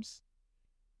 outcomes.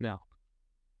 Now,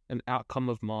 an outcome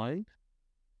of mine,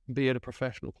 be at a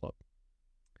professional club.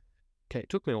 Okay, it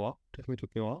took me a while. Definitely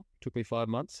took me a while. It took me 5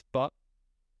 months, but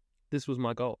this was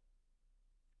my goal.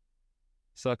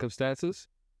 Circumstances,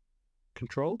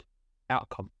 controlled.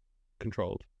 Outcome,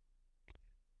 controlled.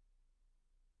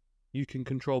 You can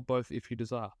control both if you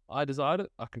desire. I desired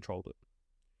it, I controlled it.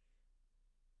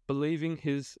 Believing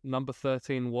his number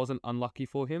 13 wasn't unlucky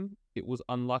for him, it was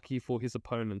unlucky for his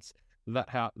opponents.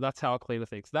 That's how a cleaner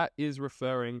thinks. That is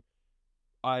referring,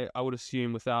 I would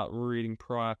assume without reading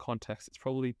prior context, it's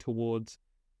probably towards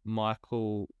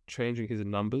Michael changing his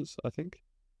numbers, I think.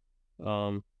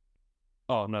 Oh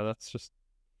no, that's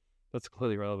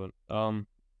completely irrelevant. Don't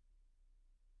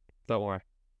worry.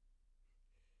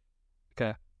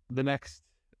 Okay, the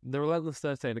Relentless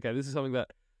 13. Okay, this is something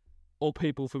that all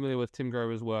people familiar with Tim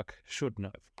Grover's work should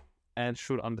know and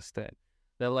should understand.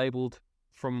 They're labeled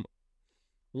from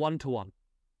 1 to 1.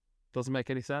 Doesn't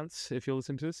make any sense if you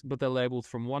listen to this, but they're labeled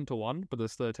from 1 to 1, but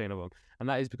there's 13 of them. And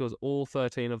that is because all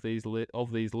 13 of these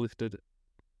listed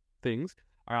things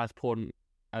are as important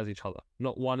as each other.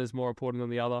 Not one is more important than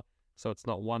the other, so it's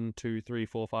not 1, 2, 3,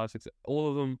 4, 5, 6. All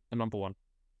of them are number 1.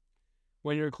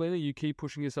 When you're a cleaner, you keep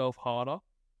pushing yourself harder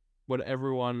when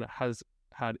everyone has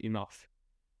had enough.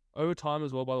 Over time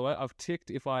as well, by the way, I've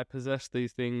ticked if I possess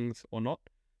these things or not.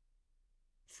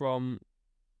 From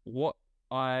what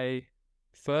I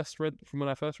first read, from when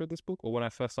I first read this book, or when I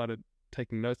first started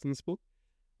taking notes in this book,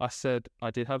 I said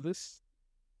I did have this.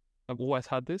 I've always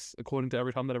had this, according to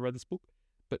every time that I read this book.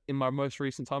 But in my most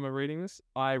recent time of reading this,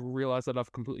 I realized that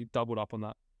I've completely doubled up on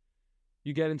that.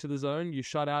 You get into the zone, you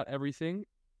shut out everything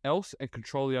else and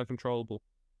control the uncontrollable.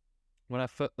 When it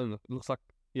looks like,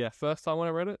 first time when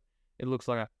I read it, it looks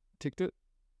like I ticked it.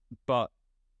 But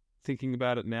thinking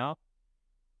about it now,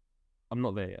 I'm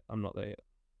not there yet.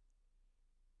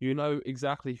 You know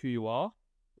exactly who you are.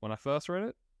 When I first read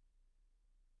it,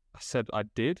 I said I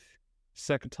did.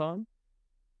 Second time,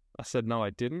 I said no,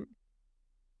 I didn't.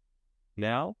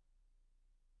 Now,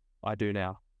 I do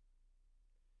now.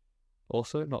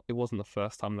 Also, it wasn't the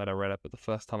first time that I read it, but the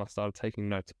first time I started taking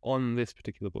notes on this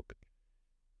particular book.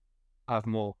 I have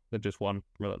more than just one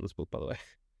Relentless book, by the way.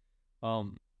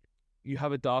 You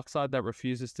have a dark side that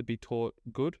refuses to be taught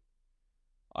good.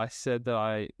 I said that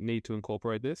I need to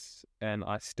incorporate this, and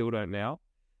I still don't now.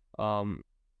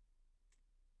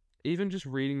 Even just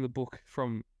reading the book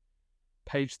from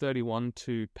page 31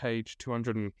 to page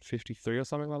 253 or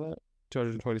something like that,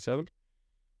 227,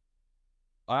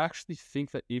 I actually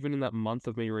think that even in that month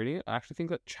of me reading it, I actually think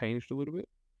that changed a little bit,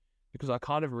 because I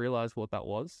kind of realized what that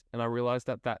was, and I realized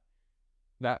that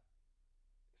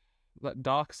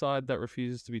dark side that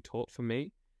refuses to be taught, for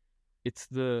me, it's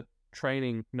the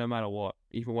training no matter what,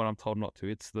 even when I'm told not to.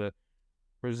 It's the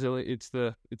it's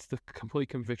the complete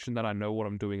conviction that I know what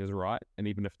I'm doing is right, and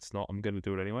even if it's not, I'm going to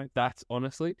do it anyway. That's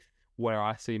honestly where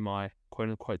I see my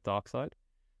quote-unquote dark side.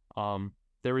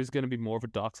 There is going to be more of a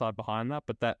dark side behind that,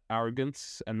 but that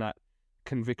arrogance and that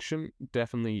conviction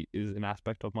definitely is an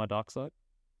aspect of my dark side.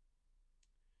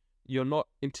 You're not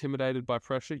intimidated by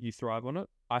pressure, you thrive on it.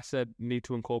 I said need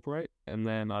to incorporate, and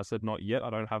then I said not yet,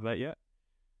 I don't have that yet.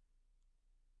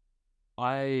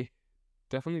 I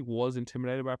definitely was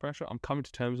intimidated by pressure. I'm coming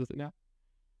to terms with it now.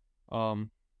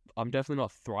 I'm definitely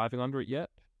not thriving under it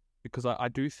yet, because I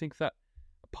do think that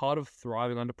part of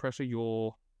thriving under pressure,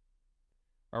 your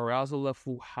arousal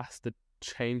level has to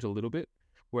change a little bit,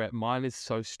 where mine is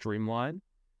so streamlined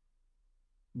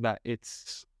that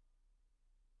it's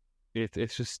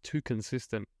just too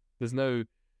consistent. There's no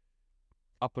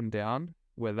up and down,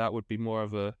 where that would be more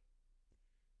of a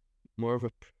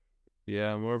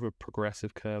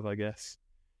progressive curve, I guess.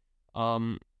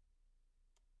 When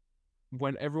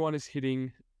everyone is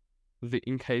hitting the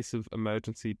in case of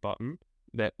emergency button,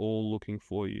 they're all looking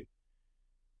for you.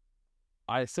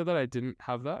 I said that I didn't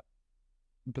have that,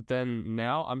 but then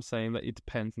now I'm saying that it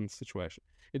depends on the situation.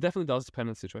 It definitely does depend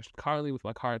on the situation. Currently, with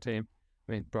my current team,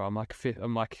 I mean, bro, I'm like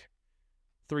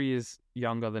 3 years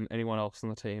younger than anyone else on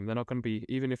the team. They're not going to be,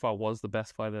 even if I was the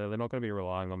best player there, they're not going to be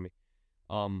relying on me.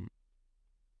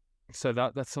 So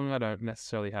that's something I don't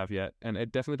necessarily have yet, and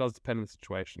it definitely does depend on the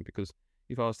situation. Because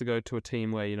if I was to go to a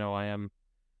team where I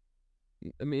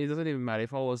mean, it doesn't even matter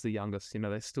if I was the youngest.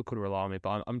 They still could rely on me.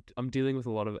 But I'm dealing with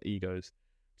a lot of egos,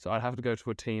 so I'd have to go to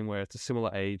a team where it's a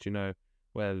similar age.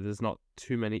 Where there's not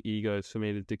too many egos for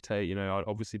me to dictate. I'd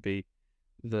obviously be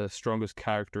the strongest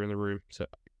character in the room. So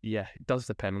yeah, it does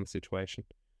depend on the situation,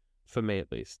 for me at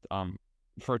least.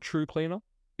 For a true cleaner,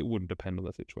 it wouldn't depend on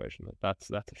the situation. That's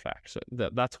a fact. So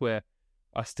that's where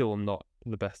I still am not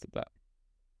the best at that.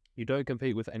 You don't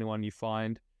compete with anyone. You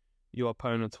find your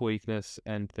opponent's weakness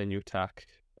and then you attack.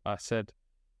 I said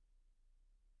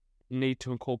need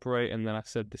to incorporate, and then I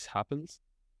said this happens.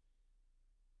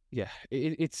 Yeah,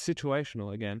 it's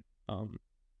situational again.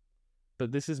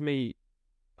 But this is me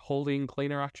holding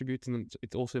cleaner attributes, and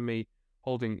it's also me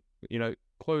holding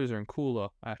closer and cooler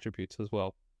attributes as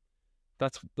well.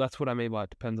 That's what I mean by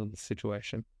it depends on the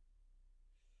situation.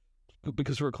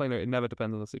 Because for a cleaner, it never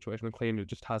depends on the situation. A cleaner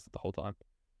just has it the whole time.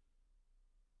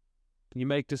 You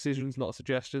make decisions, not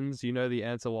suggestions. You know the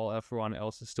answer while everyone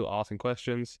else is still asking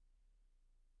questions.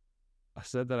 I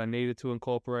said that I needed to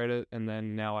incorporate it, and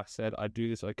then now I said I do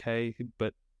this okay,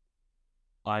 but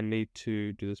I need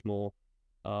to do this more.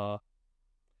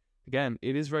 Again,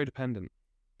 it is very dependent.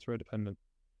 It's very dependent.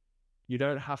 You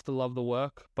don't have to love the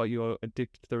work, but you're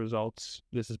addicted to the results.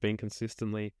 This has been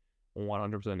consistently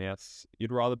 100% yes.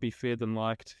 You'd rather be feared than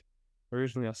liked.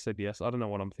 Originally I said yes. I don't know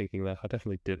what I'm thinking there. I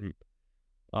definitely didn't.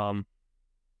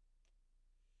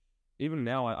 Even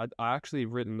now, I actually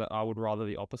have written that I would rather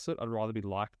the opposite. I'd rather be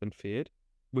liked than feared,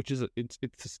 which is it's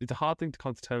a hard thing to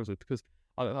come to terms with, because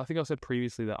I think I said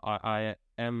previously that I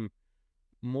am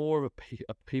more of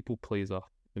a people pleaser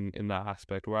in that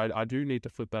aspect, where I do need to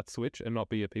flip that switch and not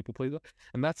be a people pleaser,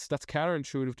 and that's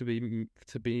counterintuitive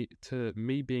to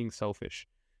me being selfish.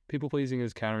 People pleasing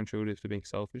is counterintuitive to being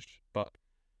selfish, but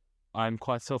I'm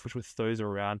quite selfish with those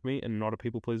around me and not a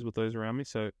people pleaser with those around me.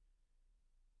 So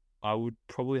I would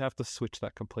probably have to switch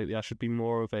that completely. I should be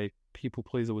more of a people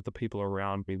pleaser with the people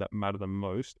around me that matter the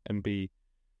most, and be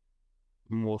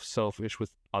more selfish with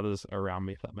others around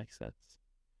me, if that makes sense.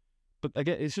 But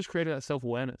again, it's just creating that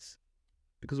self-awareness.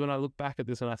 Because when I look back at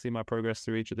this and I see my progress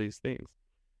through each of these things,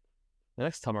 the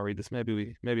next time I read this,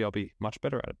 maybe I'll be much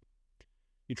better at it.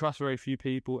 You trust very few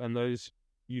people, and those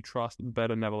you trust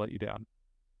better never let you down.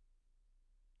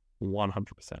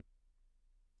 100%.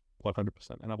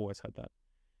 100%. And I've always had that.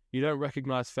 You don't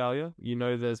recognize failure. You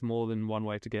know there's more than one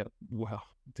way to get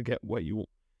what you want.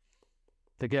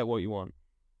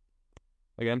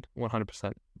 Again,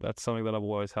 100%. That's something that I've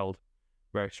always held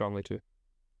very strongly to.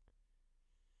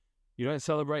 You don't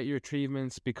celebrate your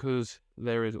achievements because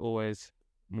there is always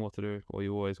more to do, or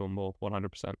you always want more.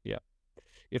 100%. Yeah.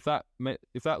 If that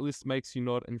list makes you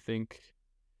nod and think,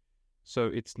 so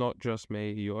it's not just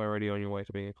me. You're already on your way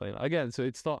to being a cleaner. Again, so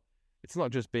it's not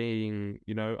just being,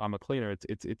 I'm a cleaner.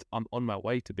 It's I'm on my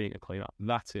way to being a cleaner.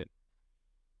 That's it.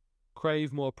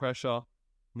 Crave more pressure,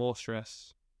 more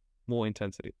stress, more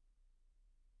intensity.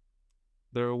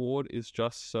 The reward is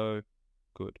just so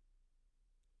good.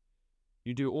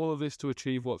 You do all of this to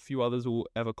achieve what few others will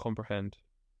ever comprehend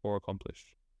or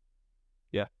accomplish.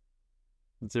 Yeah.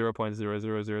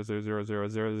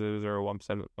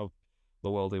 0.000000001% of the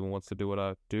world even wants to do what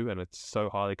I do, and it's so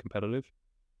highly competitive.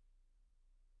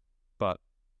 But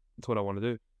it's what I want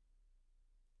to do.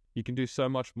 You can do so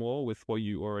much more with what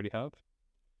you already have.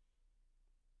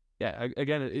 Yeah,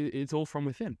 again, it's all from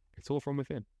within. It's all from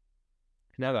within.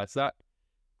 Now guys, that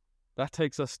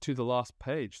takes us to the last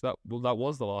page. That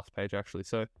was the last page, actually.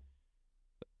 So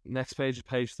next page is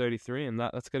page 33, and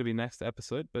that's going to be next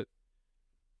episode. But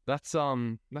that's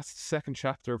the second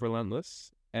chapter of Relentless,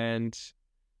 and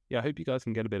yeah, I hope you guys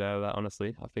can get a bit out of that.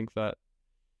 Honestly, I think that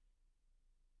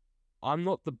I'm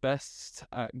not the best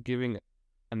at giving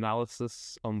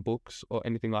analysis on books or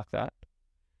anything like that,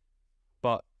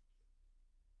 but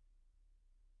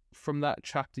from that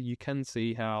chapter you can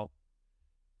see how,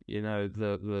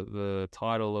 the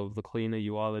title of the cleaner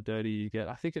you are, the dirtier you get.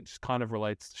 I think it just kind of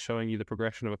relates to showing you the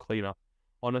progression of a cleaner,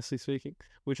 honestly speaking,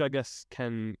 which I guess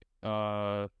can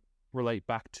relate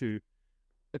back to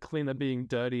a cleaner being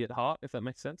dirty at heart, if that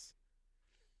makes sense.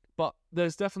 But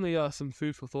there's definitely some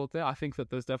food for thought there. I think that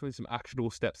there's definitely some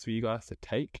actionable steps for you guys to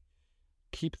take.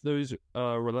 Keep those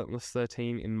Relentless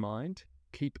 13 in mind.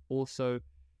 Keep also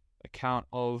account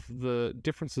of the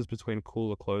differences between a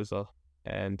cooler closer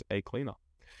and a cleaner,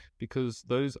 because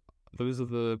those are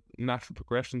the natural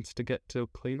progressions to get to a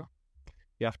cleaner.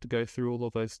 You have to go through all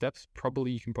of those steps.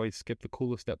 You can probably skip the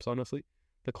cooler steps, honestly.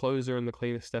 The closer and the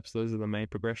cleaner steps, those are the main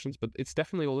progressions, but it's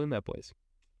definitely all in there, boys.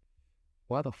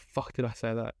 Why the fuck did I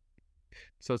say that?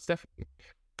 So it's definitely...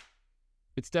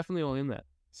 it's definitely all in there.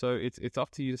 So it's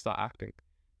up to you to start acting.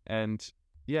 And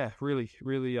yeah, really,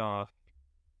 really,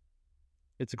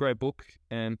 it's a great book,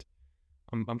 and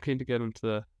I'm keen to get into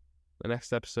the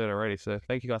next episode already. So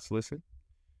thank you guys for listening,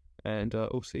 and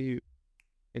we'll see you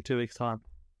in 2 weeks' time.